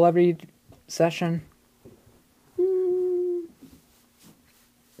you feel every session?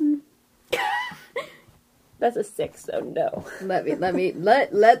 That's a 6, so no. Let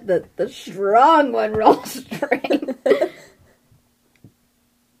the strong one roll strength.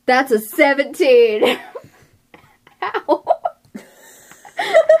 That's a 17. Ow.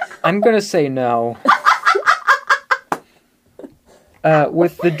 I'm gonna say no.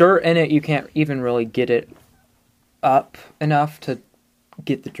 With the dirt in it, you can't even really get it up enough to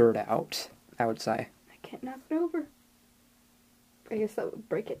get the dirt out, I would say. I can't knock it over. I guess that would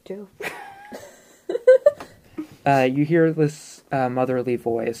break it too. You hear this motherly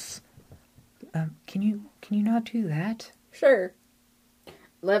voice. Can you not do that? Sure.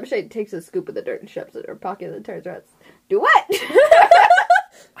 Lampshade takes a scoop of the dirt and shoves it in her pocket and turns around. Do what?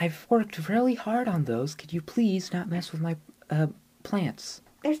 I've worked really hard on those. Could you please not mess with my plants?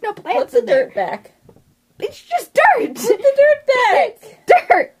 There's no Put plants the in there. dirt back. It's just dirt. Put the dirt back.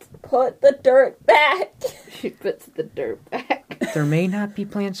 Dirt. Put the dirt back. She puts the dirt back. There may not be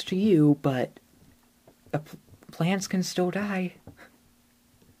plants to you, but plants can still die.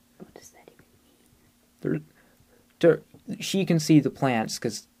 What does that even Dirt. She can see the plants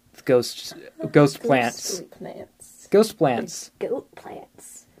because ghost plants. Ghostly plants. Ghost plants. goat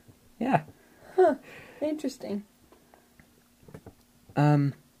plants? Yeah. Huh. Interesting.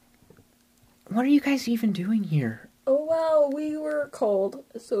 What are you guys even doing here? Oh, well, we were cold,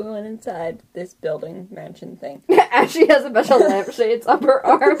 so we went inside this building mansion thing. As she has a bunch of lampshades up her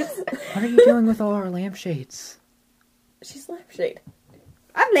arms. What are you doing with all our lampshades? She's lampshade.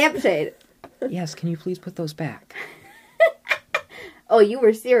 I'm lampshade. Yes, can you please put those back? Oh, you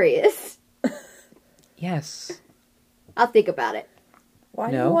were serious. Yes. I'll think about it.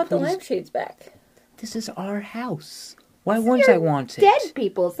 Why do No, you want the please. lampshades back? This is our house. Why wouldn't I want it? Dead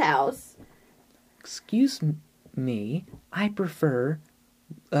people's house. Excuse me. I prefer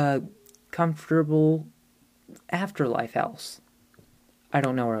a comfortable afterlife house. I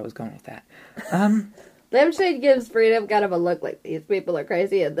don't know where I was going with that. Lampshade gives Freedom kind of a look like these people are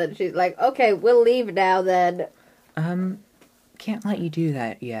crazy, and then she's like, okay, we'll leave now then. Can't let you do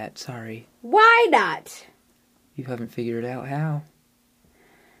that yet, sorry. Why not? You haven't figured out how.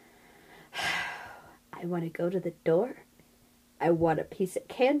 I want to go to the door. I want a piece of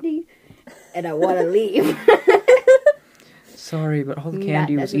candy, and I want to leave. Sorry, but all the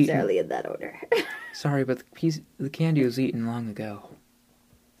candy Not was eaten. necessarily in that order. Sorry, but the candy was eaten long ago.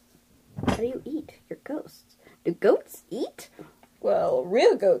 How do you eat? You're ghosts. Do goats eat? Well,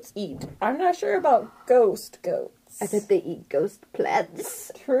 real goats eat. I'm not sure about ghost goats. I bet they eat ghost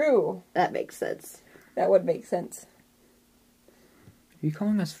plants. True. That makes sense. That would make sense. Are you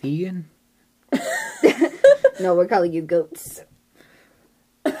calling us vegan? No, we're calling you goats.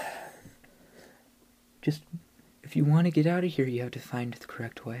 Just, if you want to get out of here, you have to find the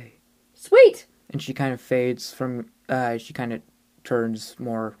correct way. Sweet! And she kind of fades from, she kind of turns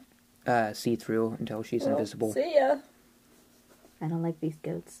more see-through until she's Well, invisible. See ya. I don't like these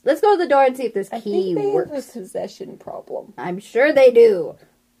goats. Let's go to the door and see if this I key think they works. have a possession problem. I'm sure they do.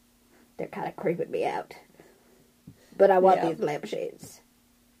 They're kind of creeping me out. But I want Yeah. these lampshades.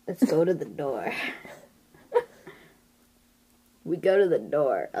 Let's go to the door. We go to the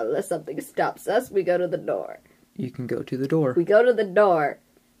door. Unless something stops us, we go to the door. You can go to the door. We go to the door.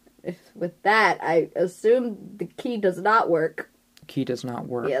 With that, I assume the key does not work. Key does not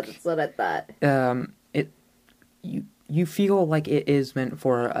work. Yeah, that's what I thought. You feel like it is meant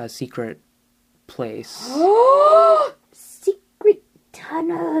for a secret place. Secret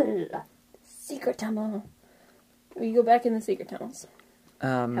tunnel. Secret tunnel. We go back in the secret tunnels.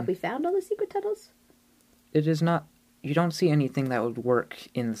 Have we found all the secret tunnels? It is not. You don't see anything that would work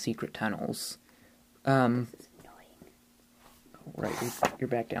in the secret tunnels. This is annoying. Right, you're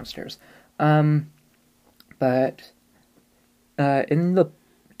back downstairs. But in the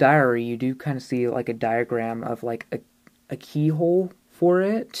diary, you do kind of see like a diagram of like a keyhole for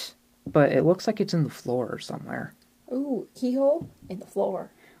it, but it looks like it's in the floor somewhere. Ooh, keyhole in the floor.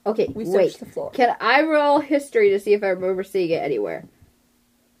 Okay, We wait. searched the floor. Can I roll history to see if I remember seeing it anywhere?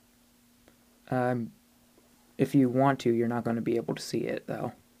 If you want to, you're not going to be able to see it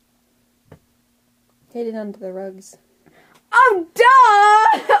though. Hidden under the rugs. Oh,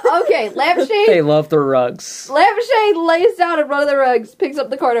 duh! Okay, Lampshade. They love the rugs. Lampshade lays down on one of the rugs, picks up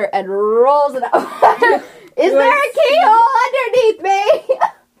the corner, and rolls it out. Is there a keyhole underneath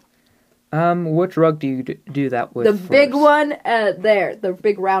me? Which rug do you do that with? The first? big one, there. The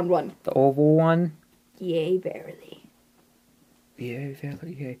big round one. The oval one? Yay, verily. Yeah,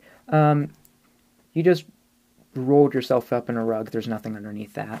 yay. You just rolled yourself up in a rug. There's nothing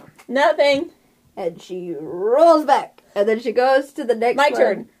underneath that. Nothing. And she rolls back. And then she goes to the next My one.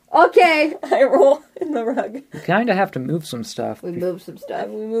 turn. Okay. I roll in the rug. You kind of have to move some stuff. We move some stuff.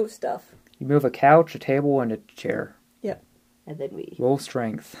 We move stuff. You move a couch, a table, and a chair. Yep. And then we... Roll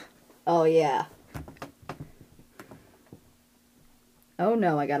strength. Oh, yeah. Oh,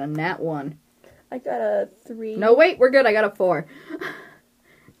 no. I got a nat 1. I got a 3. No, wait. We're good. I got a 4.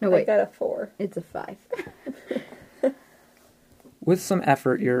 No, wait. I got a 4. It's a 5. With some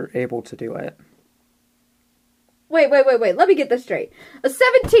effort, you're able to do it. Wait. Let me get this straight. A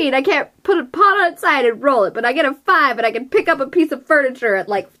 17, I can't put a pot on its side and roll it, but I get a 5 and I can pick up a piece of furniture at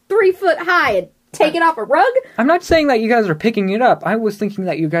like 3 foot high and take it off a rug? I'm not saying that you guys are picking it up. I was thinking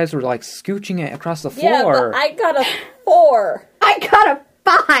that you guys were like scooching it across the floor. Yeah, but I got a 4. I got a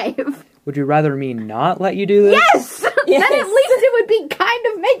 5. Would you rather me not let you do this? Yes! Then at least it would be kind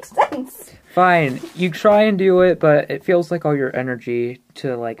of make sense. Fine. You try and do it, but it feels like all your energy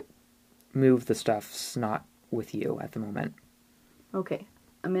to like move the stuff's not with you at the moment. Okay.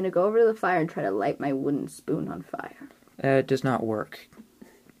 I'm gonna go over to the fire and try to light my wooden spoon on fire. It does not work.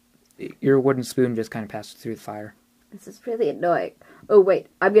 Your wooden spoon just kind of passes through the fire. This is really annoying. Oh, wait.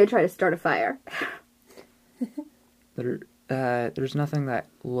 I'm gonna try to start a fire. There's nothing that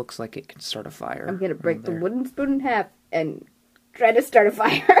looks like it can start a fire. I'm gonna break the wooden spoon in half and try to start a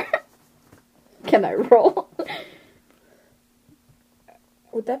fire. Can I roll?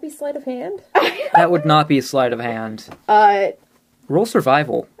 Would that be sleight of hand? That would not be a sleight of hand. Roll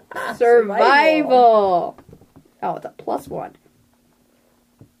survival. Survival. Oh, it's a +1.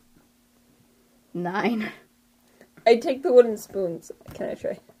 9. I take the wooden spoons. Can I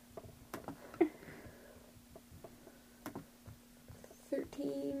try?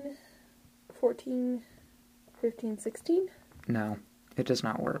 13, 14, 15, 16? No, it does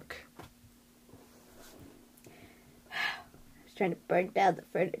not work. I was trying to burn down the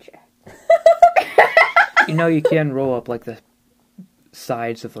furniture. You know, you can roll up like the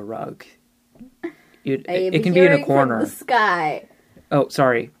sides of the rug. It can be in a corner. From the sky. Oh,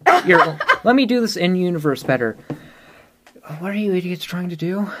 sorry. Here, let me do this in universe better. What are you idiots trying to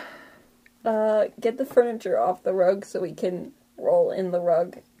do? Get the furniture off the rug so we can roll in the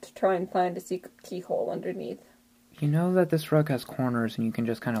rug to try and find a secret keyhole underneath. You know that this rug has corners and you can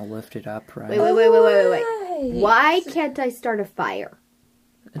just kind of lift it up, right? Wait. Why can't I start a fire?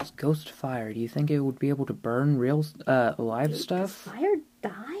 It's ghost fire. Do you think it would be able to burn real, alive stuff? Does fire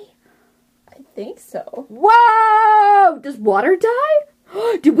die? I think so. Whoa! Does water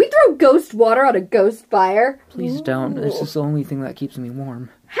die? Did we throw ghost water on a ghost fire? Please don't. This is the only thing that keeps me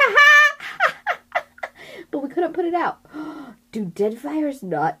warm. But we couldn't put it out. Do dead fires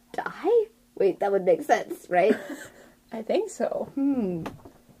not die? Wait, that would make sense, right? I think so.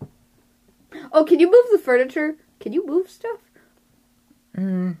 Oh, can you move the furniture? Can you move stuff?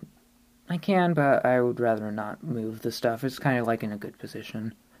 I can, but I would rather not move the stuff. It's kind of like in a good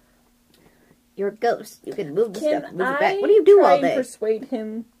position. You're a ghost. You can move the Can stuff, move I it back. What do you do all try and day? persuade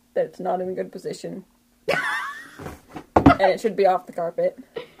him that it's not in a good position? And it should be off the carpet.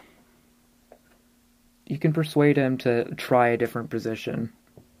 You can persuade him to try a different position.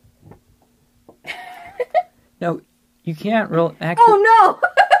 No, you can't Oh no!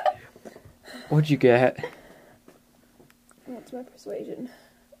 What'd you get? What's my persuasion?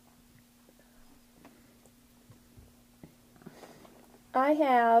 I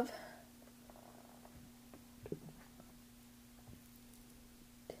have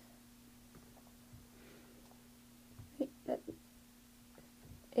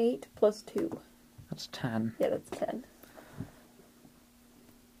 8 plus 2. That's 10. Yeah, that's 10.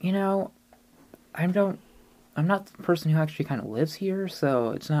 You know, I'm not the person who actually kind of lives here,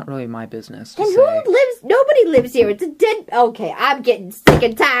 so it's not really my business to And say. who lives? Nobody lives here. It's a dead... Okay, I'm getting sick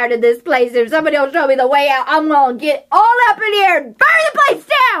and tired of this place. If somebody will show me the way out, I'm gonna get all up in here and burn the place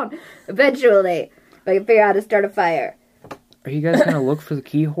down! Eventually, if I can figure out how to start a fire. Are you guys gonna look for the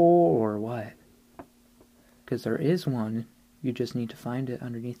keyhole, or what? Because there is one. You just need to find it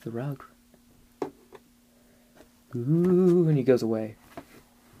underneath the rug. Ooh, and he goes away.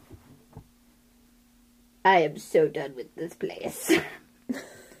 I am so done with this place.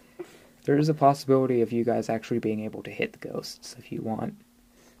 There is a possibility of you guys actually being able to hit the ghosts if you want.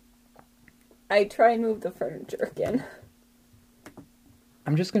 I try and move the furniture again.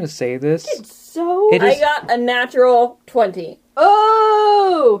 I'm just gonna say this. It's so... I got a natural 20.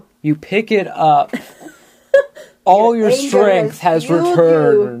 Oh! You pick it up. All your anger strength has fueled you.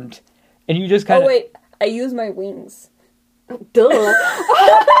 returned. And you just kind Oh of... wait, I use my wings. Duh.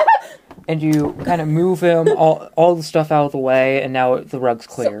 And you kind of move him, all the stuff out of the way, and now the rug's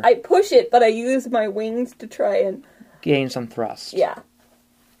clear. So I push it, but I use my wings to try and... Gain some thrust. Yeah.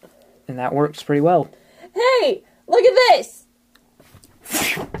 And that works pretty well. Hey! Look at this!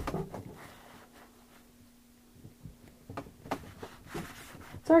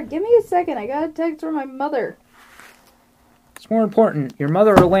 Sorry, give me a second. I got a text from my mother. It's more important. Your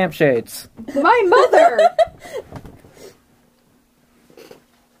mother or lampshades? My mother!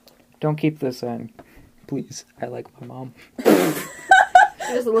 Don't keep this in. Please. I like my mom. She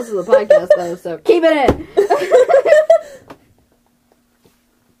doesn't listen to the podcast, though, so keep it in!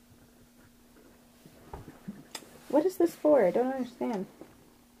 What is this for? I don't understand.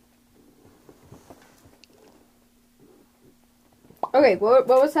 Okay, what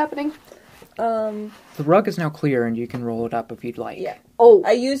was happening? The rug is now clear and you can roll it up if you'd like. Yeah. Oh,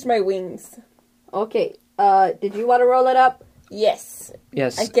 I used my wings. okay. Did you want to roll it up? Yes.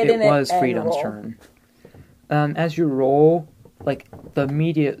 Yes, I get it in it was and Freedom's roll. turn. As you roll, like, the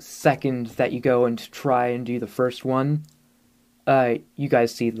immediate second that you go and try and do the first one, you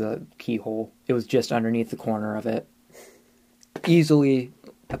guys see the keyhole. It was just underneath the corner of it. You could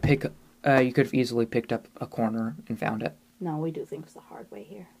have easily picked up a corner and found it. No, we do things the hard way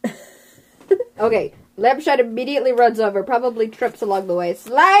here. Okay, Lampshade immediately runs over, probably trips along the way,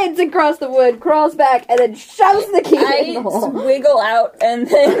 slides across the wood, crawls back, and then shoves the key in the hole. I wiggle out and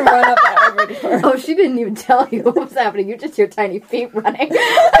then run up out of the door. Oh, she didn't even tell you what was happening. You just hear tiny feet running.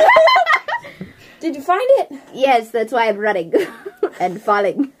 Did you find it? Yes, that's why I'm running. And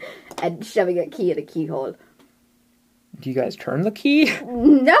falling. And shoving a key in a keyhole. Do you guys turn the key?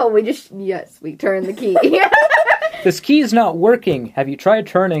 No, we turn the key. This key is not working. Have you tried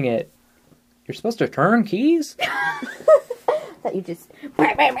turning it? You're supposed to turn keys? That you just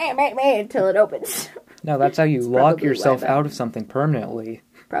until it opens. No, that's how you It's lock probably yourself why out of something permanently.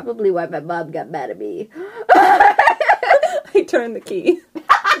 Probably why my mom got mad at me. I turned the key.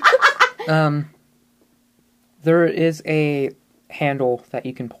 There is a handle that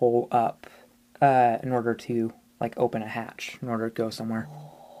you can pull up in order to, like, open a hatch, in order to go somewhere.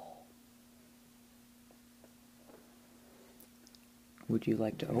 Would you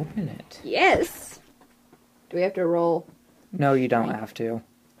like to open it? Yes. Do we have to roll? No, you don't have to.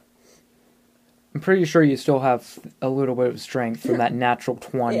 I'm pretty sure you still have a little bit of strength from that natural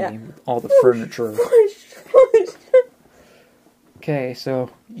 20, Yeah. with all the furniture. Okay, so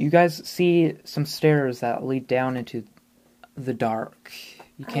you guys see some stairs that lead down into the dark.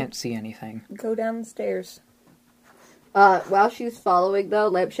 You can't see anything. Go down the stairs. While she's following, though,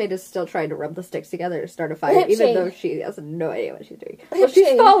 Lampshade is still trying to rub the sticks together to start a fire, even Lampshade. though she has no idea what she's doing. Well, she's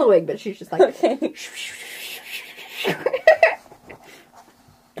Lampshade. following, but she's just like... Okay.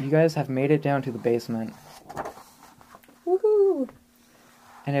 You guys have made it down to the basement. Woohoo.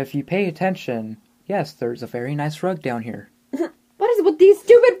 And if you pay attention, yes, there's a very nice rug down here. What is it with these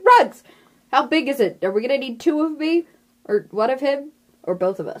stupid rugs? How big is it? Are we gonna need two of me? Or one of him? Or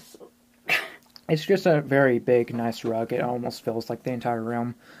both of us? It's just a very big, nice rug. It almost feels like the entire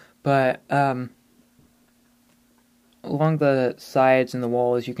room. But, along the sides and the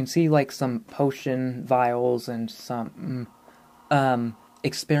walls, you can see, like, some potion vials and some,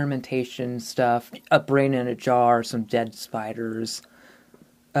 experimentation stuff. A brain in a jar, some dead spiders.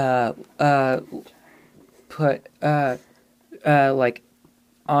 Like,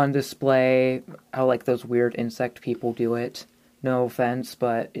 on display, how, like, those weird insect people do it. No offense,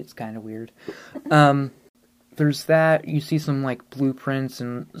 but it's kind of weird. There's that. You see some, like, blueprints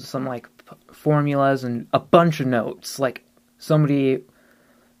and some, like, formulas and a bunch of notes. Like, somebody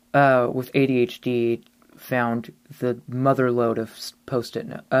with ADHD found the mother load of post-it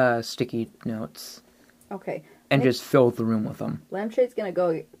sticky notes. Okay. And just filled the room with them. Lampshade's gonna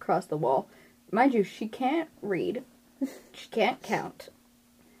go across the wall. Mind you, she can't read. She can't count.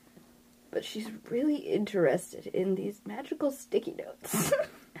 But she's really interested in these magical sticky notes.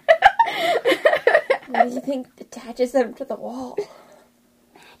 What do you think attaches them to the wall?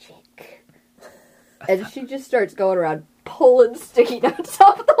 Magic. And she just starts going around pulling sticky notes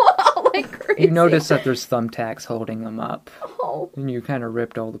off the wall like crazy. You notice that there's thumbtacks holding them up. Oh. And you kind of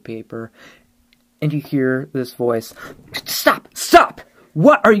ripped all the paper. And you hear this voice. Stop! Stop!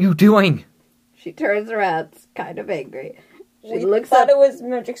 What are you doing? She turns around, kind of angry. She We looks thought up it was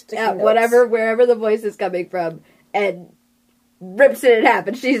magic sticky at notes. wherever the voice is coming from, and rips it in half.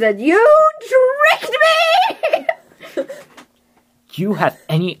 And she said, "You tricked me!" Do you have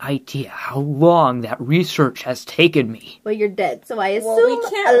any idea how long that research has taken me? Well, you're dead, so I assume Well, we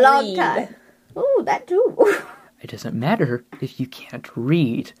can't a long read. time. Oh, that too. It doesn't matter if you can't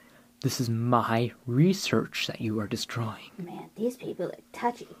read. This is my research that you are destroying. Man, these people are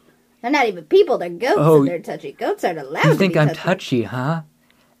touchy. They're not even people, they're goats, Oh, and they're touchy. Goats aren't allowed to You think be I'm touchy. touchy, huh?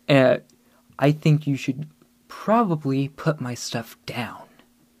 I think you should probably put my stuff down.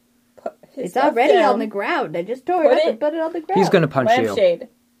 Put his It's stuff already down. on the ground. I just tore Put it up it- and put it on the ground. He's gonna punch you. Lampshade.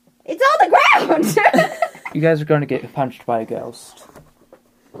 It's on the ground! You guys are gonna get punched by a ghost.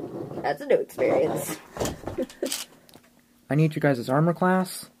 That's a new experience. I need you guys' armor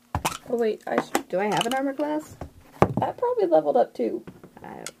class. Oh wait, Do I have an armor class? I probably leveled up too.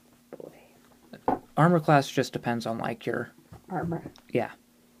 Oh, boy. Armor class just depends on, like, your... Armor. Yeah.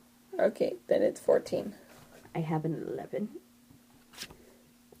 Okay, then it's 14. I have an 11.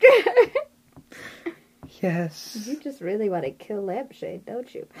 Yes. You just really want to kill Lampshade,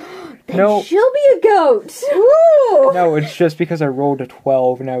 don't you? No. She'll be a goat! Woo! No, it's just because I rolled a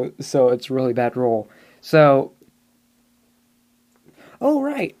 12 now, so it's a really bad roll. So... Oh,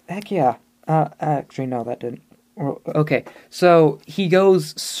 right. Heck yeah. Actually, no, that didn't... Okay, so he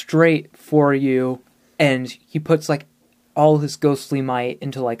goes straight for you, and he puts, like, all his ghostly might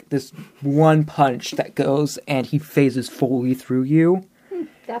into, like, this one punch that goes, and he phases fully through you.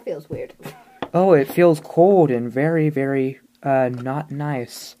 That feels weird. Oh, it feels cold and very, very, not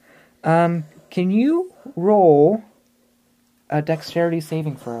nice. Can you roll a dexterity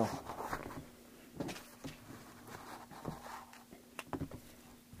saving throw?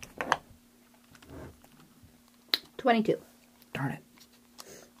 $22. Darn it.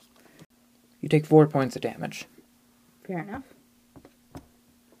 You take 4 points of damage. Fair enough.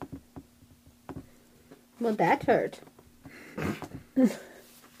 Well, that hurt.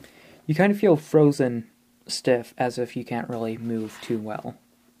 You kind of feel frozen stiff, as if you can't really move too well.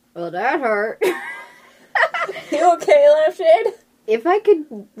 Well, that hurt. You okay, Lampshade? If I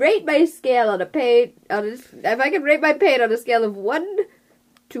could rate my scale on a pain, if I could rate my pain on a scale of 1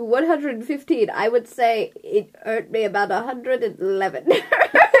 to 115, I would say it hurt me about 111.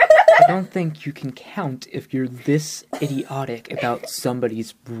 I don't think you can count if you're this idiotic about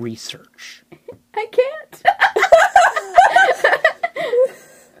somebody's research. I can't.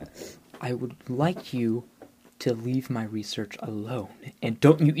 I would like you to leave my research alone, and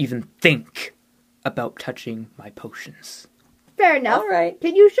don't you even think about touching my potions. Fair enough. All right.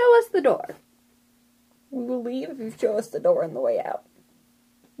 Can you show us the door? We will leave if you show us the door on the way out.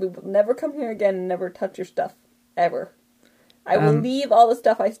 We will never come here again and never touch your stuff. Ever. I will leave all the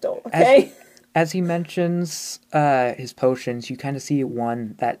stuff I stole, okay? As he mentions his potions, you kind of see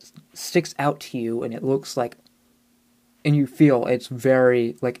one that sticks out to you, and it looks like, and you feel it's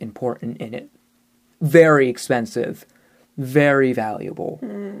very, like, important in it. Very expensive. Very valuable.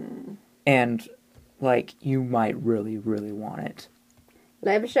 And, like, you might really, really want it.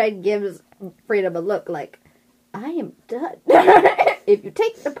 Lampshade gives Freedom a look like, I am done. If you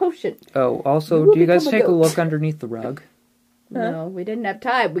take the potion. Oh, also, You will do you guys become a take a goat. look underneath the rug? No, we didn't have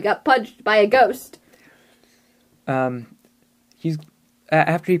time. We got punched by a ghost. He's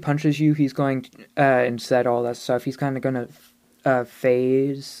after he punches you, he's going to, and said all that stuff. He's kind of gonna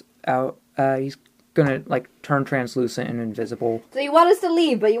phase out. He's gonna like turn translucent and invisible. So you want us to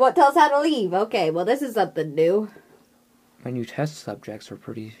leave, but you won't tell us how to leave. Okay, well this is something new. My new test subjects are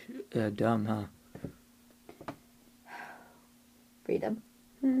pretty dumb, huh? Freedom.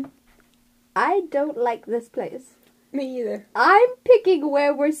 I don't like this place. Me either. I'm picking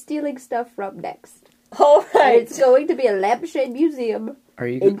where we're stealing stuff from next. And Alright. it's going to be a Lampshade Museum Are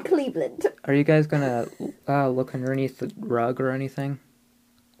you in Cleveland. Are you guys gonna look underneath the rug or anything?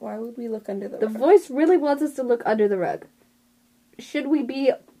 Why would we look under the The rug? voice really wants us to look under the rug. Should we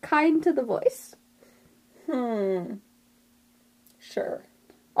be kind to the voice? Sure.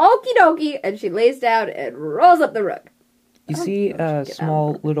 Okie dokie, and she lays down and rolls up the rug. You Oh, see no, a she get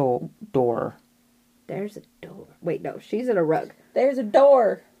small out. little door. There's a door. Wait, no, she's in a rug. There's a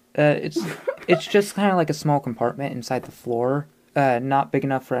door. It's just kind of like a small compartment inside the floor. Not big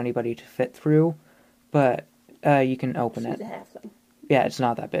enough for anybody to fit through, but you can open She's it. a halfling. Yeah, it's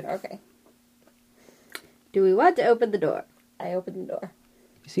not that big. Okay. Do we want to open the door? I open the door.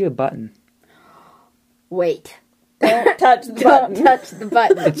 You see a button. Wait. Don't touch the Don't button. touch the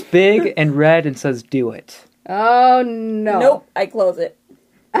button. It's big and red and says "Do it." Oh, no. Nope. I close it.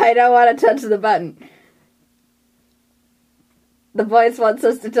 I don't want to touch the button. The voice wants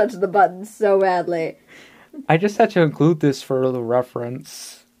us to touch the button so badly. I just had to include this for the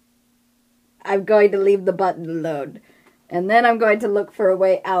reference. I'm going to leave the button alone. And then I'm going to look for a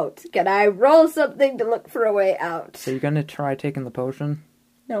way out. Can I roll something to look for a way out? So you're gonna try taking the potion?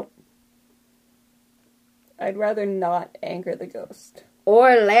 Nope. I'd rather not anger the ghost.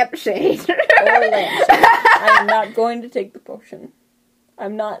 Or lampshade. Or lampshade. I am not going to take the potion.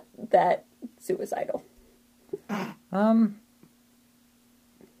 I'm not that suicidal.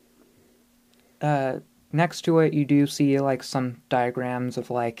 next to it, you do see, like, some diagrams of,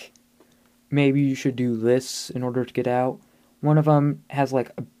 like, maybe you should do this in order to get out. One of them has,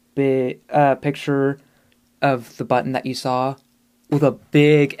 like, a big picture of the button that you saw with a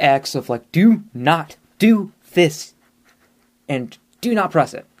big X of, like, do not do this. And do not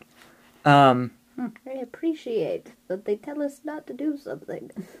press it. I appreciate that they tell us not to do something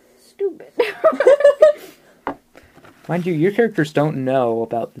stupid. Mind you, your characters don't know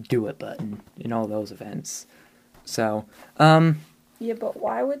about the do it button in all those events. So, Yeah, but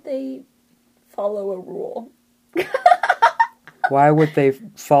why would they follow a rule? why would they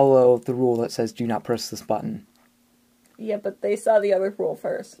follow the rule that says do not press this button? Yeah, but they saw the other rule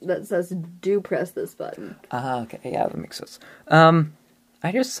first. That says do press this button. Okay, yeah, that makes sense.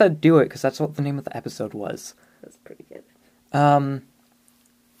 I just said do it because that's what the name of the episode was. That's pretty good.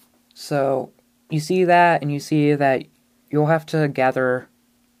 So, you see that, and you see that you'll have to gather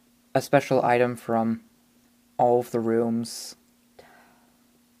a special item from all of the rooms.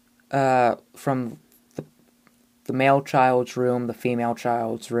 From the male child's room, the female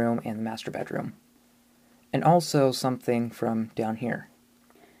child's room, and the master bedroom. And also something from down here.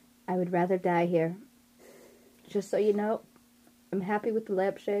 I would rather die here. Just so you know, I'm happy with the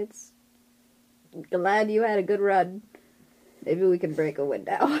lampshades. Glad you had a good run. Maybe we can break a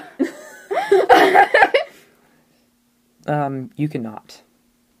window. You cannot.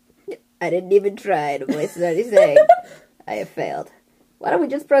 I didn't even try, the voice is already saying I have failed. Why don't we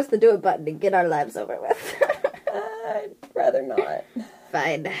just press the do it button and get our lives over with? I'd rather not.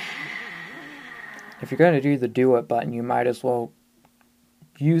 Fine. If you're going to do the do it button, you might as well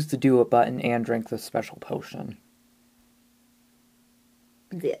use the do it button and drink the special potion.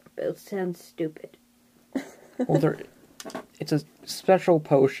 Yeah, both sound stupid. Well, it's a special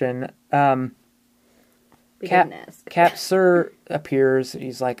potion. We didn't ask. Capsir appears.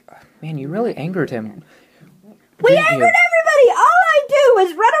 He's like, man, you really angered him. We angered everybody! All I do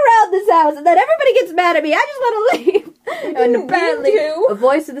is run around this house and then everybody gets mad at me. I just want to leave. And apparently a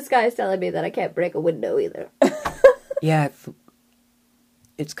voice in the sky is telling me that I can't break a window either. Yeah,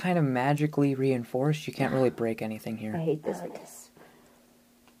 it's kind of magically reinforced. You can't really break anything I here. hate this place.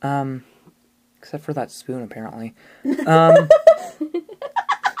 Except for that spoon, apparently. I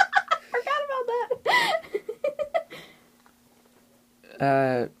forgot about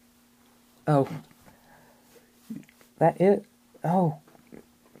that. Oh. That it? Oh.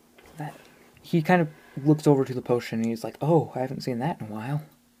 That. He kind of looks over to the potion and he's like, oh, I haven't seen that in a while.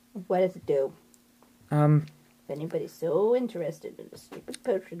 What does it do? If If anybody's so interested in a stupid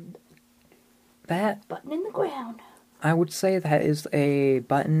potion, that, button in the ground. I would say that is a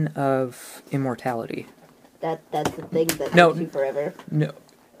button of immortality. That's the thing that No. takes you forever. No,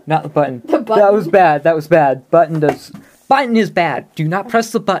 not the button. The button? That was bad. Button is bad. Do not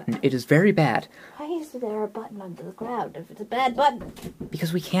press the button. It is very bad. Why is there a button under the ground if it's a bad button?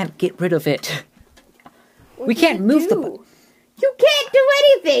 Because we can't get rid of it. What We does can't it move the do? button. You can't do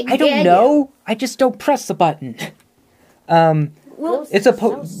anything. I don't can know. you? I just don't press the button. Well, It's a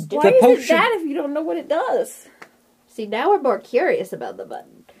why the Is potion. it that if you don't know what it does? See, now we're more curious about the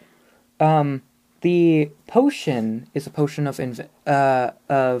button. The potion is a potion of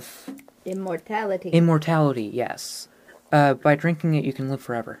Immortality. immortality. Yes. By drinking it, you can live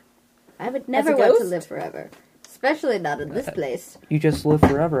forever. I would never a want to ghost? live forever. Especially not in this place. You just live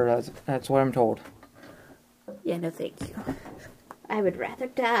forever. That's what I'm told. Yeah, no thank you. I would rather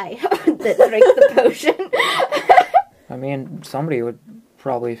die than drink the potion. I mean, somebody would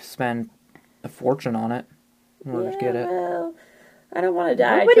probably spend a fortune on it in order to get it. Well, I don't want to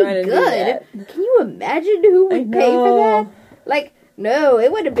die Nobody trying to do that. good. Can you imagine who would pay for that? Like, no,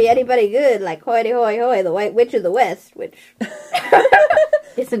 it wouldn't be anybody good. Like, hoity hoy hoy, the White Witch of the West, which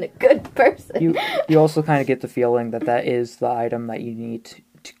isn't a good person. You also kind of get the feeling that is the item that you need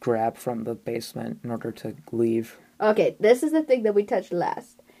to grab from the basement in order to leave. Okay, this is the thing that we touched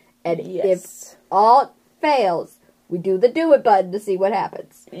last. And Yes. if all fails, we do the do it button to see what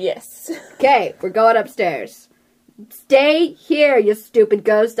happens. Yes. Okay, we're going upstairs. Stay here, you stupid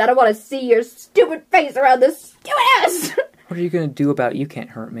ghost. I don't want to see your stupid face around this stupid house. What are you going to do about it? You can't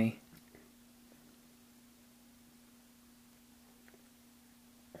hurt me.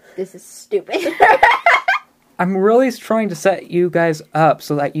 This is stupid. I'm really trying to set you guys up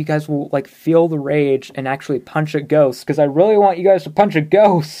so that you guys will, like, feel the rage and actually punch a ghost, because I really want you guys to punch a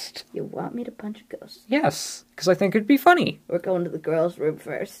ghost. You want me to punch a ghost? Yes, because I think it'd be funny. We're going to the girls' room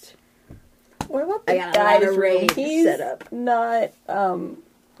first. What about I the got a lot guy's of room? rage He's set up. not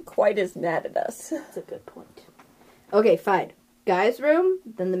quite as mad at us. That's a good point. Okay, fine. Guys' room,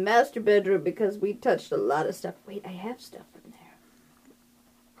 then the master bedroom, because we touched a lot of stuff. Wait, I have stuff in there.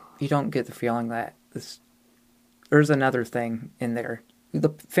 you don't get the feeling that there's another thing in there. The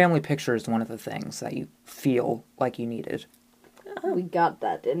family picture is one of the things that you feel like you needed. We got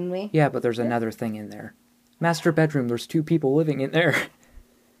that, didn't we? Yeah, but there's another thing in there. Master bedroom, there's 2 people living in there.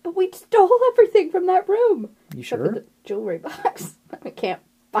 But we stole everything from that room. You Except sure? for the jewelry box that we can't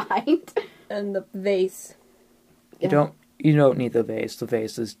find. And the vase. You don't need the vase. The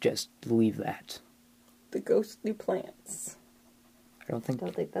vase is just leave that. The ghostly plants. I don't think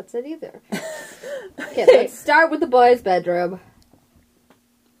that's it either. Okay, let's start with the boys' bedroom.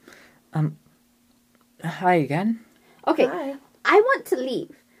 Hi again. Okay, Hi. I want to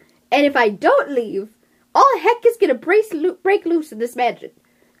leave. And if I don't leave, all heck is gonna break loose in this mansion.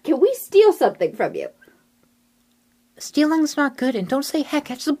 Can we steal something from you? Stealing's not good, and don't say heck,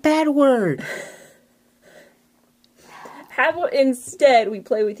 that's a bad word. How about instead we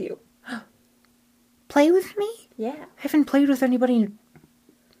play with you? Play with me? Yeah. I haven't played with anybody in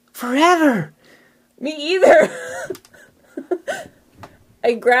forever. Me either.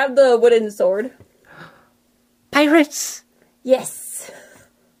 I grabbed the wooden sword. Pirates! Yes.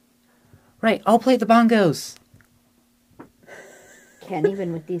 Right, I'll play the bongos. Can't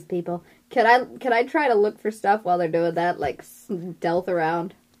even with these people. Can I try to look for stuff while they're doing that, like stealth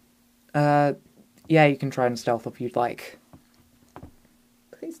around? Yeah, you can try and stealth if you'd like.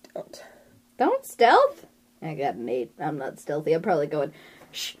 Please don't. Don't stealth? I got an 8. I'm not stealthy. I'm probably going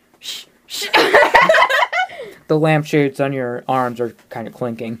shh, shh, shh. The lampshades on your arms are kind of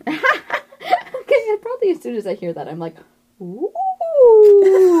clinking. Okay, and probably as soon as I hear that, I'm like, ooh.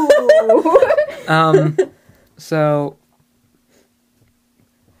 So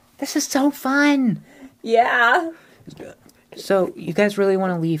this is so fun. Yeah. So you guys really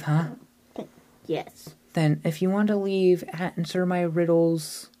want to leave, huh? Yes. Then if you want to leave, answer my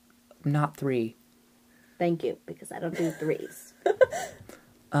riddles, not 3. Thank you, because I don't do 3s.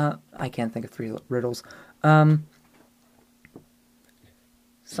 I can't think of 3 riddles.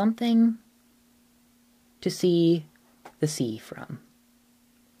 Something to see the sea from.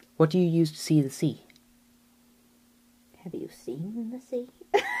 What do you use to see the sea? Have you seen the sea?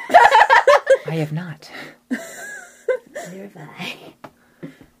 I have not. Neither have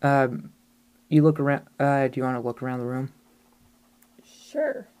I. You look around. Do you want to look around the room?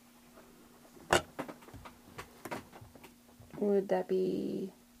 Sure. Would that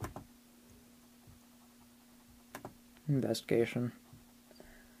be... Investigation.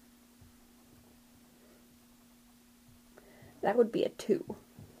 That would be a 2.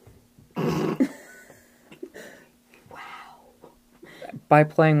 By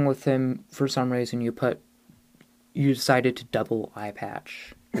playing with him, for some reason, you decided to double eye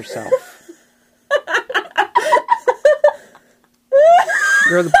patch yourself.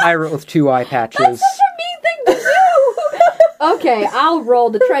 You're the pirate with 2 eye patches. That's such a mean thing to do! Okay, I'll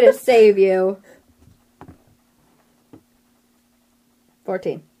roll to try to save you.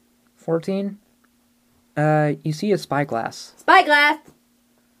 14. 14. You see a spyglass. Spyglass!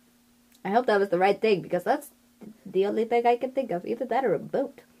 I hope that was the right thing, because that's the only thing I can think of. Either that or a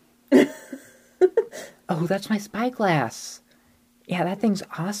boat. Oh, that's my spyglass. Yeah, that thing's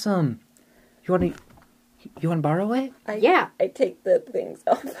awesome. You want to borrow it? Yeah. I take the things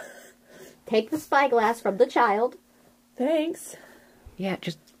off. Take the spyglass from the child. Thanks. Yeah,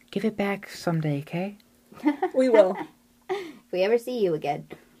 just give it back someday, okay? We will. If we ever see you again.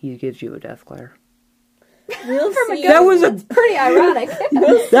 He gives you a death glare. We'll From a see. ghost, That was a- that's pretty ironic.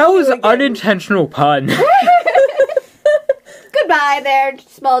 That was an unintentional pun. Goodbye there,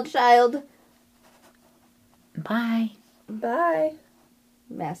 small child. Bye. Bye.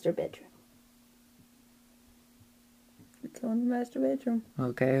 Master bedroom. It's on the master bedroom.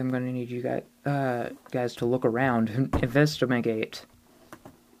 Okay, I'm gonna need you guys to look around and investigate.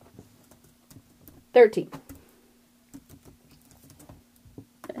 13.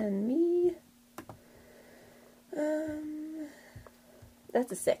 And me...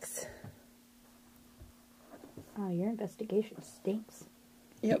 That's a 6. Oh, your investigation stinks.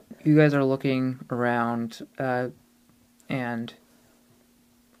 Yep. You guys one of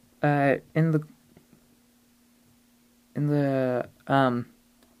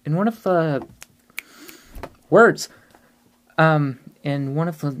the words, in one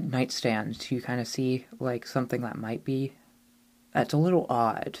of the nightstands, you kind of see like something that's a little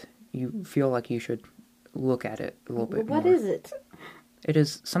odd. You feel like you should look at it a little bit more. What is it? It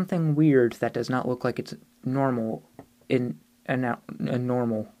is something weird that does not look like it's normal in a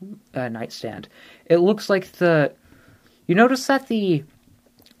normal nightstand. It looks like you notice that the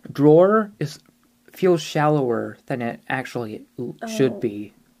drawer feels shallower than it actually should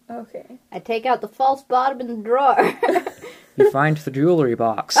be. Okay. I take out the false bottom in the drawer. You find the jewelry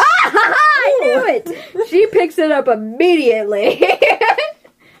box. I knew it! She picks it up immediately.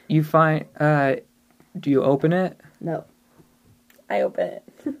 You find, do you open it? No. I open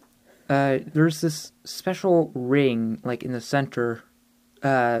it. There's this special ring, like, in the center,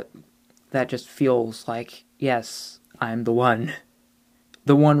 that just feels like, yes, I'm the one.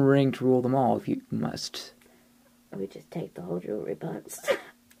 The one ring to rule them all, if you must. We just take the whole jewelry box.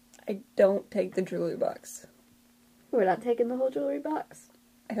 I don't take the jewelry box. We're not taking the whole jewelry box.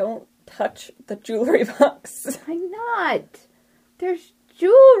 I don't touch the jewelry box. Why not? There's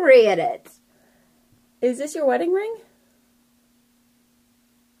jewelry in it. Is this your wedding ring?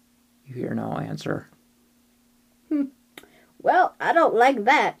 You hear no answer. Well, I don't like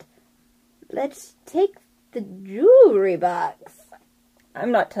that. Let's take the jewelry box.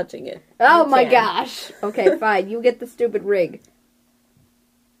 I'm not touching it. Oh You my can. gosh. Okay, fine. You get the stupid ring.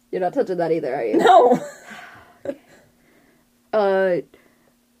 You're not touching that either, are you? No.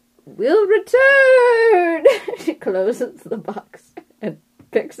 We'll return. She closes the box and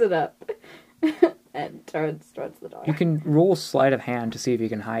picks it up and turns towards the door. You can roll sleight of hand to see if you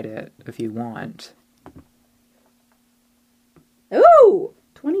can hide it, if you want. Ooh!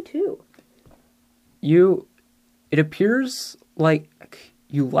 22. It appears like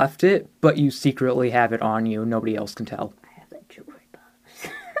you left it, but you secretly have it on you. Nobody else can tell. I have that jewelry box.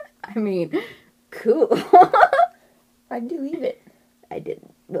 I mean, cool. Why'd you leave it? I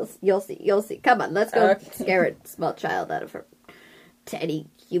didn't. You'll see. Come on, let's go Okay. scare a small child out of her tiny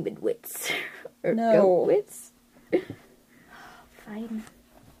human wits. Or No. goat wits. Fine.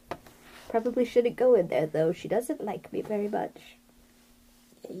 Probably shouldn't go in there, though. She doesn't like me very much.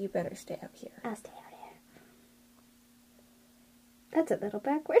 Yeah, you better stay out here. I'll stay out here. That's a little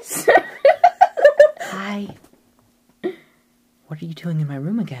backwards. Hi. What are you doing in my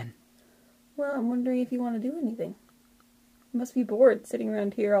room again? Well, I'm wondering if you want to do anything. You must be bored sitting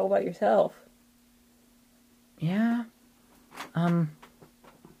around here all by yourself. Yeah. I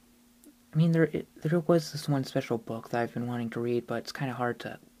mean, there was this one special book that I've been wanting to read, but it's kind of hard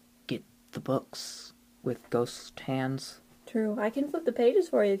to get the books with ghost hands. True. I can flip the pages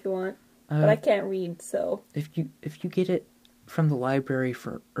for you if you want. But I can't read, so... If you get it from the library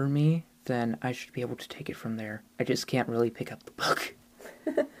for me, then I should be able to take it from there. I just can't really pick up the book.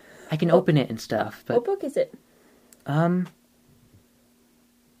 I can open it and stuff, but... What book is it?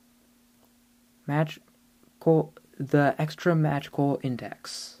 The Extra Magical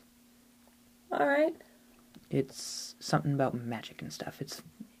Index. Alright. It's something about magic and stuff.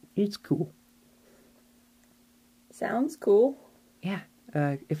 It's cool. Sounds cool. Yeah.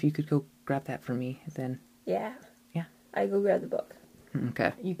 If you could go grab that for me, then... Yeah. Yeah. I go grab the book.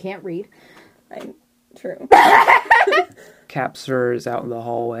 Okay. You can't read. True. Capser is out in the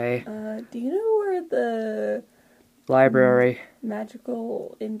hallway. Do you know where the Library.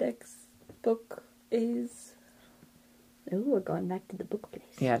 magical index book is? Ooh, we're going back to the book place.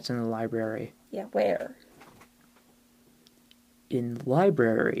 Yeah, it's in the library. Yeah, where? In the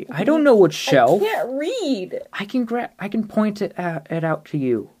library. I don't know what shelf. I can't read. I can point it out to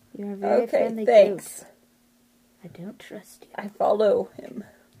you. You're a very Okay, friendly thanks. goat. I don't trust you. I follow him.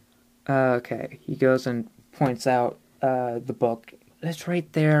 Okay. He goes and points out the book. It's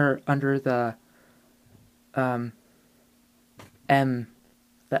right there under the M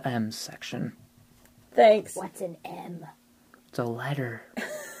section. Thanks. What's an M? It's a letter.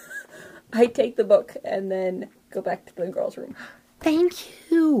 I take the book and then go back to the girl's room.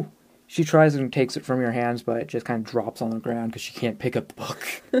 Thank you. She tries and takes it from your hands, but it just kind of drops on the ground because she can't pick up the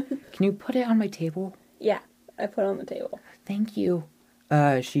book. Can you put it on my table? Yeah, I put it on the table. Thank you.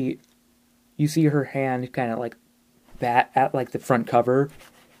 You see her hand kind of like bat at like the front cover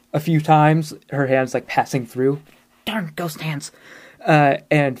a few times. Her hand's like passing through. Darn ghost hands.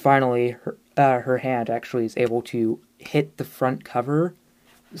 And finally, her hand actually is able to hit the front cover,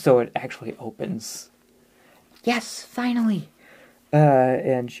 so it actually opens. Yes, finally.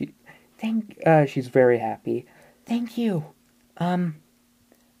 And she's very happy. Thank you. I'm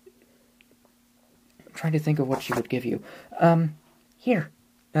trying to think of what she would give you. Here.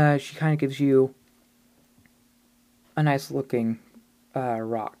 She kind of gives you a nice looking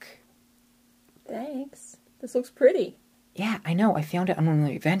rock. Thanks. This looks pretty. Yeah, I know. I found it on one of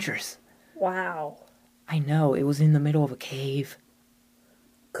my adventures. Wow. I know. It was in the middle of a cave.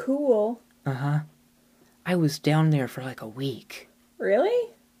 Cool. Uh-huh. I was down there for like a week.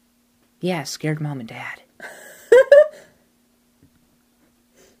 Really? Yeah, scared Mom and Dad.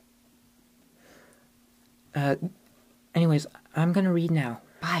 Anyways, I'm gonna read now.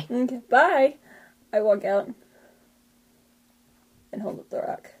 Bye. Okay, bye. I walk out and hold up the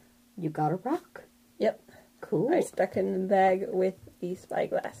rock. You got a rock? Yep. Cool. I stuck it in the bag with the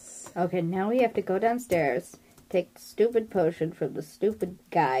spyglass. Okay, now we have to go downstairs, take the stupid potion from the stupid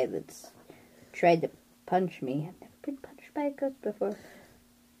guy that's tried to punch me. I've never been punched by a ghost before.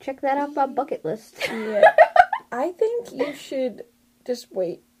 Check that off my bucket list. Yeah. I think you should just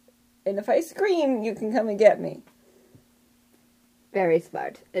wait. And if I scream, you can come and get me. Very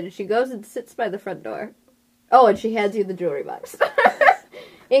smart. And she goes and sits by the front door. Oh, and she hands you the jewelry box.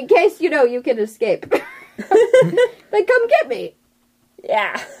 In case, you can escape. Then come get me.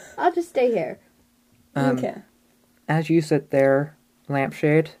 Yeah. I'll just stay here. Okay. As you sit there,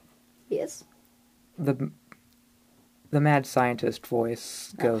 Lampshade, Yes. the mad scientist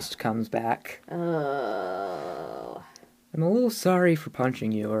voice ghost comes back. Oh. I'm a little sorry for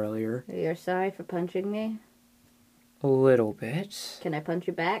punching you earlier. You're sorry for punching me? A little bit. Can I punch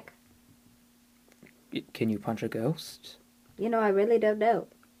you back? Can you punch a ghost? I really don't know.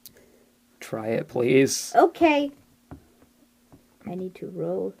 Try it, please. Okay. I need to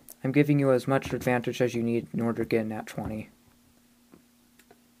roll. I'm giving you as much advantage as you need in order to get in that 20.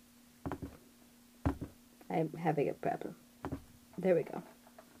 I'm having a problem. There we go.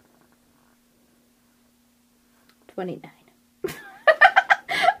 29.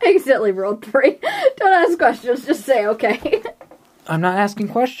 I accidentally rolled 3. Don't ask questions, just say okay. I'm not asking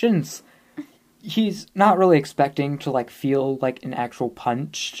questions. He's not really expecting to, feel like an actual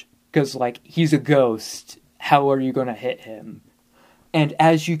punch. Because, he's a ghost. How are you going to hit him? And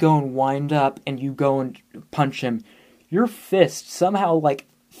as you go and wind up and you go and punch him, your fist somehow,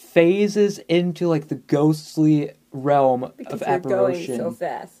 phases into, the ghostly realm Because of you're apparition. going so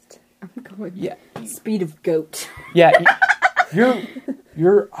fast. I'm going Yeah. speed of goat. Yeah,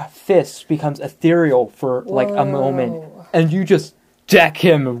 your fist becomes ethereal for, a moment. Whoa. And you just deck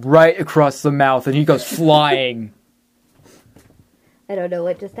him right across the mouth and he goes flying. I don't know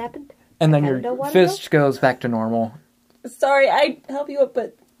what just happened. And then I your don't wanna fist goes back to normal. Sorry, I'd help you up,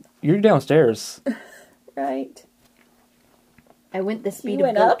 but... You're downstairs. Right. I went the speed You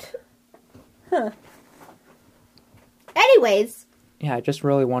of went goat. up? Huh. Anyways, Yeah, I just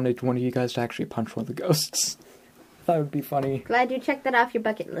really wanted one of you guys to actually punch one of the ghosts. That would be funny. glad you checked that off your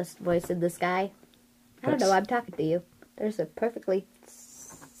bucket list, voice in the sky. I don't Yes. know, I'm talking to you. There's a perfectly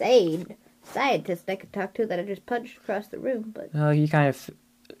sane scientist I could talk to that I just punched across the room, but... You kind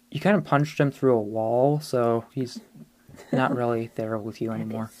of punched him through a wall, so he's not really there with you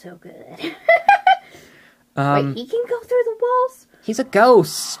anymore. It's so good. Um, Wait, he can go through the walls? he's a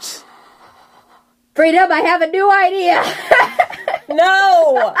ghost. Freedom, I have a new idea!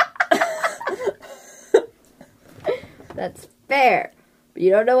 No! That's fair. But you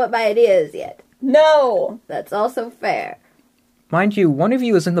don't know what my idea is yet. No! That's also fair. Mind you, one of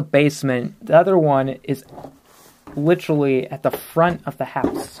you is in the basement. The other one is literally at the front of the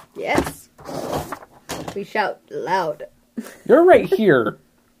house. Yes. We shout loud. You're right here.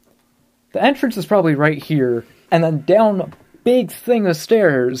 The entrance is probably right here. And then down a big thing of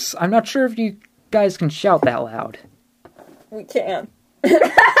stairs. I'm not sure if you guys can shout that loud. We can.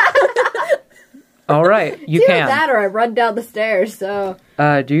 Alright, you Either can. that or I run down the stairs, so...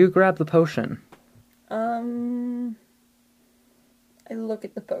 Do you grab the potion? I look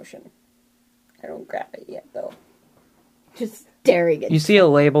at the potion. I don't grab it yet, though. Just staring at You see a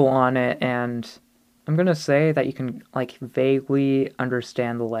label on it, and I'm gonna say that you can, vaguely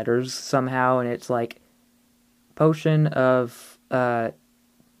understand the letters somehow, and it's potion of, what's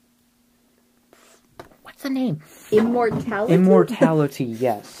the name? Immortality? Immortality,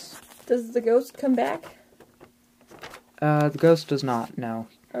 yes. Does the ghost come back? The ghost does not, no.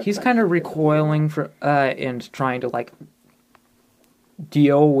 Okay. He's kind of recoiling and trying to,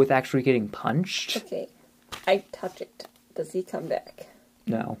 deal with actually getting punched. Okay. I touch it. Does he come back?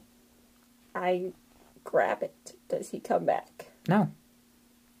 No. I grab it. Does he come back? No.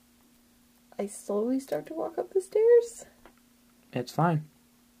 I slowly start to walk up the stairs. It's fine.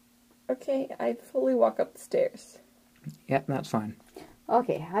 Okay, I fully walk up the stairs. Yep, that's fine.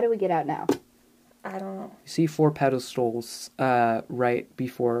 Okay, how do we get out now? I don't know. You see 4 pedestals, right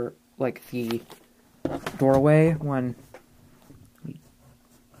before, the doorway when...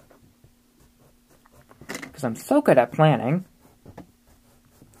 Because I'm so good at planning.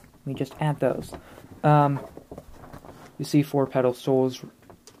 We just add those. You see 4 pedestals,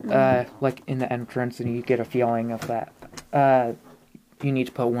 in the entrance, and you get a feeling of that. You need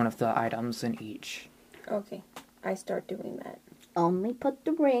to put one of the items in each. Okay, I start doing that. Only put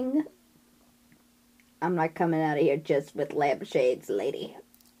the ring. I'm not coming out of here just with lampshades, lady.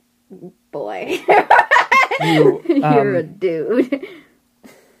 Boy. You're a dude.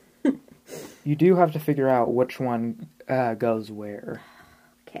 You do have to figure out which one goes where.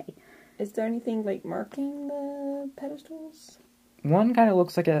 Okay. Is there anything, like, marking the pedestals? One kind of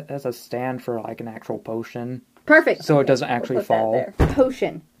looks like it has a stand for, like, an actual potion. Perfect. So it doesn't actually We'll put that fall. there.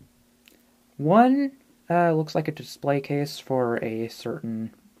 Potion. One looks like a display case for a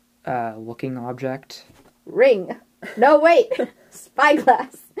certain looking object. Ring. No, wait.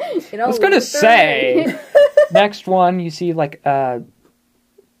 Spyglass. You know, I was gonna say. Next one, you see like a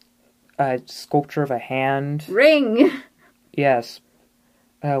sculpture of a hand. Ring. Yes.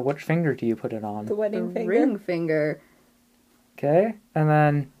 Which finger do you put it on? The wedding finger. Ring finger. Okay, and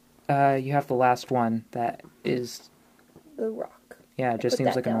then you have the last one that is. The rock. Yeah, it just Put seems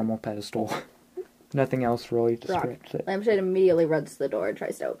that like down. a normal pedestal. Nothing else really Rock. describes it. Lampshade immediately runs to the door and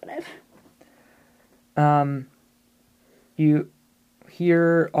tries to open it. You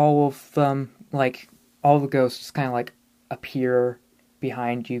hear all of them, like, all the ghosts kind of, like, appear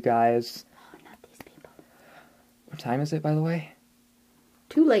behind you guys. Oh, not these people. What time is it, by the way?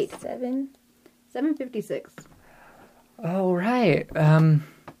 Too late. 7:56. Oh, right.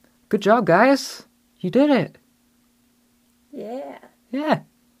 Good job, guys. You did it. Yeah. Yeah.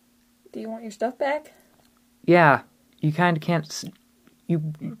 Do you want your stuff back? Yeah. You kind of can't...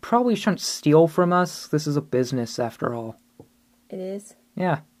 You probably shouldn't steal from us. This is a business, after all. It is.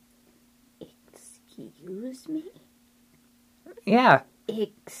 Yeah. Excuse me? Yeah.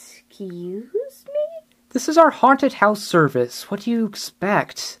 Excuse me? This is our haunted house service. What do you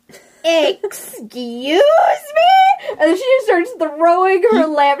expect? Excuse me? And then she just starts throwing her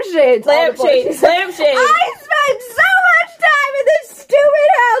lampshades. Lampshades! Lampshades! I spent so much time in this stupid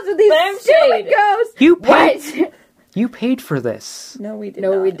house with these Lampshade. stupid ghosts. You paid... What? You paid for this. No, we did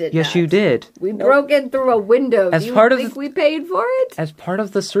No, not. we did Yes, not. you did. We broke in through a window. As Do you part of think the- we paid for it? As part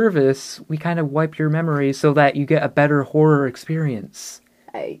of the service, we kind of wipe your memory so that you get a better horror experience.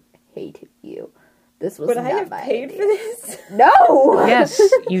 I hate you. This was Would not I have my paid idea. for this? No! Yes,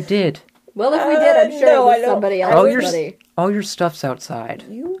 you did. Well, if we did, I'm sure no, it I was don't. somebody All else's your money. all your stuff's outside.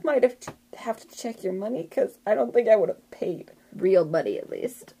 You might have to check your money, because I don't think I would have paid. Real money, at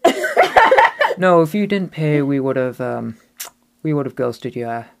least. No, if you didn't pay, we would have ghosted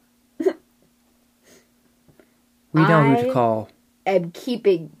you. We know who to call. I'm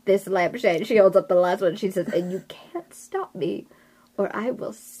keeping this lampshade. She holds up the last one. She says, and you can't stop me, or I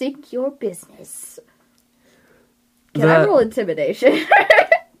will sink your business. Can I roll intimidation?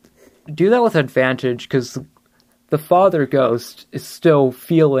 Do that with advantage, because the father ghost is still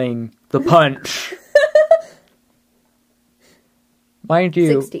feeling the punch. Mind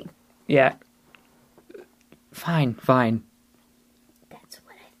you, 16. yeah. Fine. That's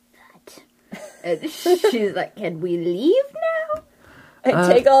what I thought. And she's like, can we leave now?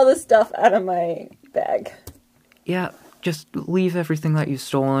 I take all the stuff out of my bag. Yeah, just leave everything that you've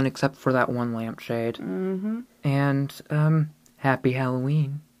stolen except for that one lampshade. Mm-hmm. And, happy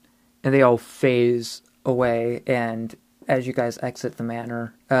Halloween. And they all phase away, and as you guys exit the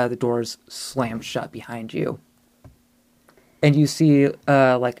manor, the doors slam shut behind you. And you see,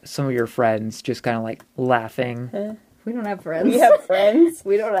 like, some of your friends just kind of, like, laughing. We don't have friends. We have friends.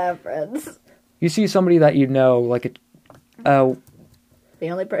 We don't have friends. You see somebody that you know, like, The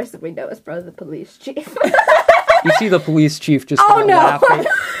only person we know is probably the police chief. you see the police chief just Oh, kinda no! laughing.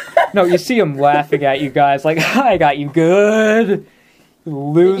 No, you see him laughing at you guys, like, I got you good,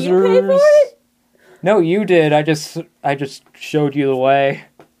 losers. Did you pay for it? No, you did. I just showed you the way.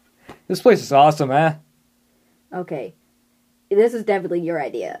 This place is awesome, eh? Okay. This is definitely your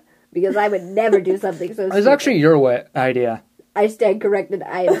idea. Because I would never do something so stupid. It's actually your idea. I stand corrected.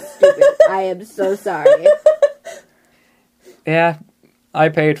 I am stupid. I am so sorry. Yeah, I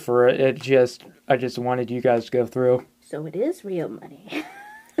paid for it. I just wanted you guys to go through. So it is real money.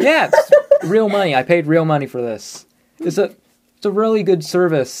 Yeah, it's real money. I paid real money for this. It's a really good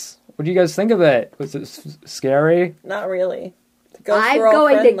service. What do you guys think of it? Was it scary? Not really. The ghosts I'm were all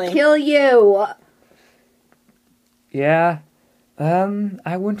going friendly. to kill you. Yeah.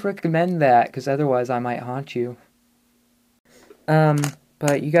 I wouldn't recommend that, because otherwise I might haunt you.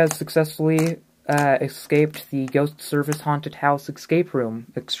 But you guys successfully escaped the Ghost Service Haunted House escape room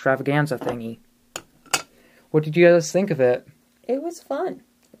extravaganza thingy. What did you guys think of it? It was fun.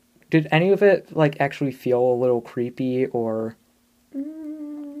 Did any of it, like, actually feel a little creepy, or...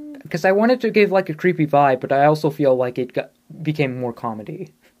 Because I wanted to give, like, a creepy vibe, but I also feel like it became more comedy.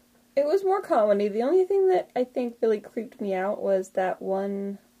 It was more comedy. The only thing that I think really creeped me out was that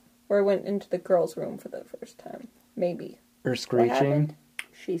one where I went into the girls' room for the first time. Maybe. Or What screeching. happened?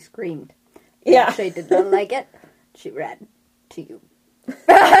 She screamed. Yeah. She did not like it. She ran to you.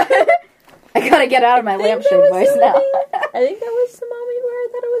 I gotta get out of my lampshade voice now. I think that was the moment where I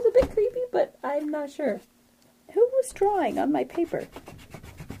thought it was a bit creepy, but I'm not sure. Who was drawing on my paper?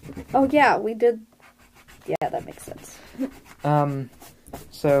 Oh, yeah, we did. Yeah, that makes sense.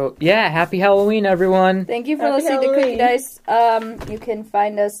 So, yeah, happy Halloween, everyone. Thank you for Happy listening to Cookie Halloween. Dice. You can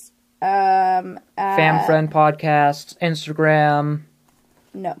find us at... Fam Friend Podcast, Instagram.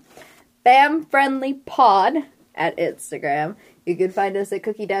 No. Fam Friendly Pod at Instagram. You can find us at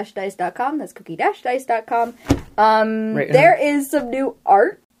cookie-dice.com. That's cookie-dice.com. There is some new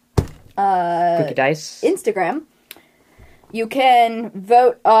art. Cookie Dice. Instagram. You can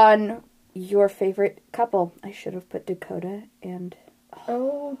vote on your favorite couple. I should have put Dakota and...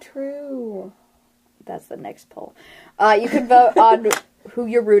 Oh, true. That's the next poll. You can vote on who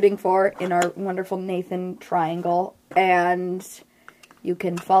you're rooting for in our wonderful Nathan triangle. And you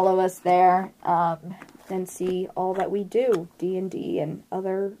can follow us there and see all that we do. D&D and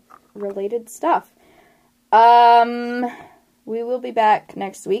other related stuff. We will be back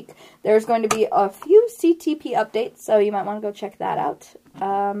next week. There's going to be a few CTP updates, so you might want to go check that out.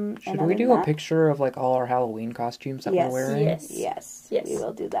 Should we do a picture of like all our Halloween costumes that we're wearing? Yes, we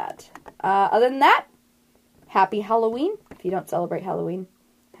will do that. Other than that, happy Halloween. If you don't celebrate Halloween,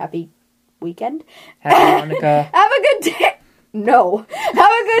 happy weekend. Happy Hanukkah. Have a good day. No.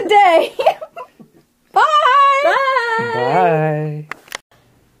 Have a good day. Bye. Bye. Bye.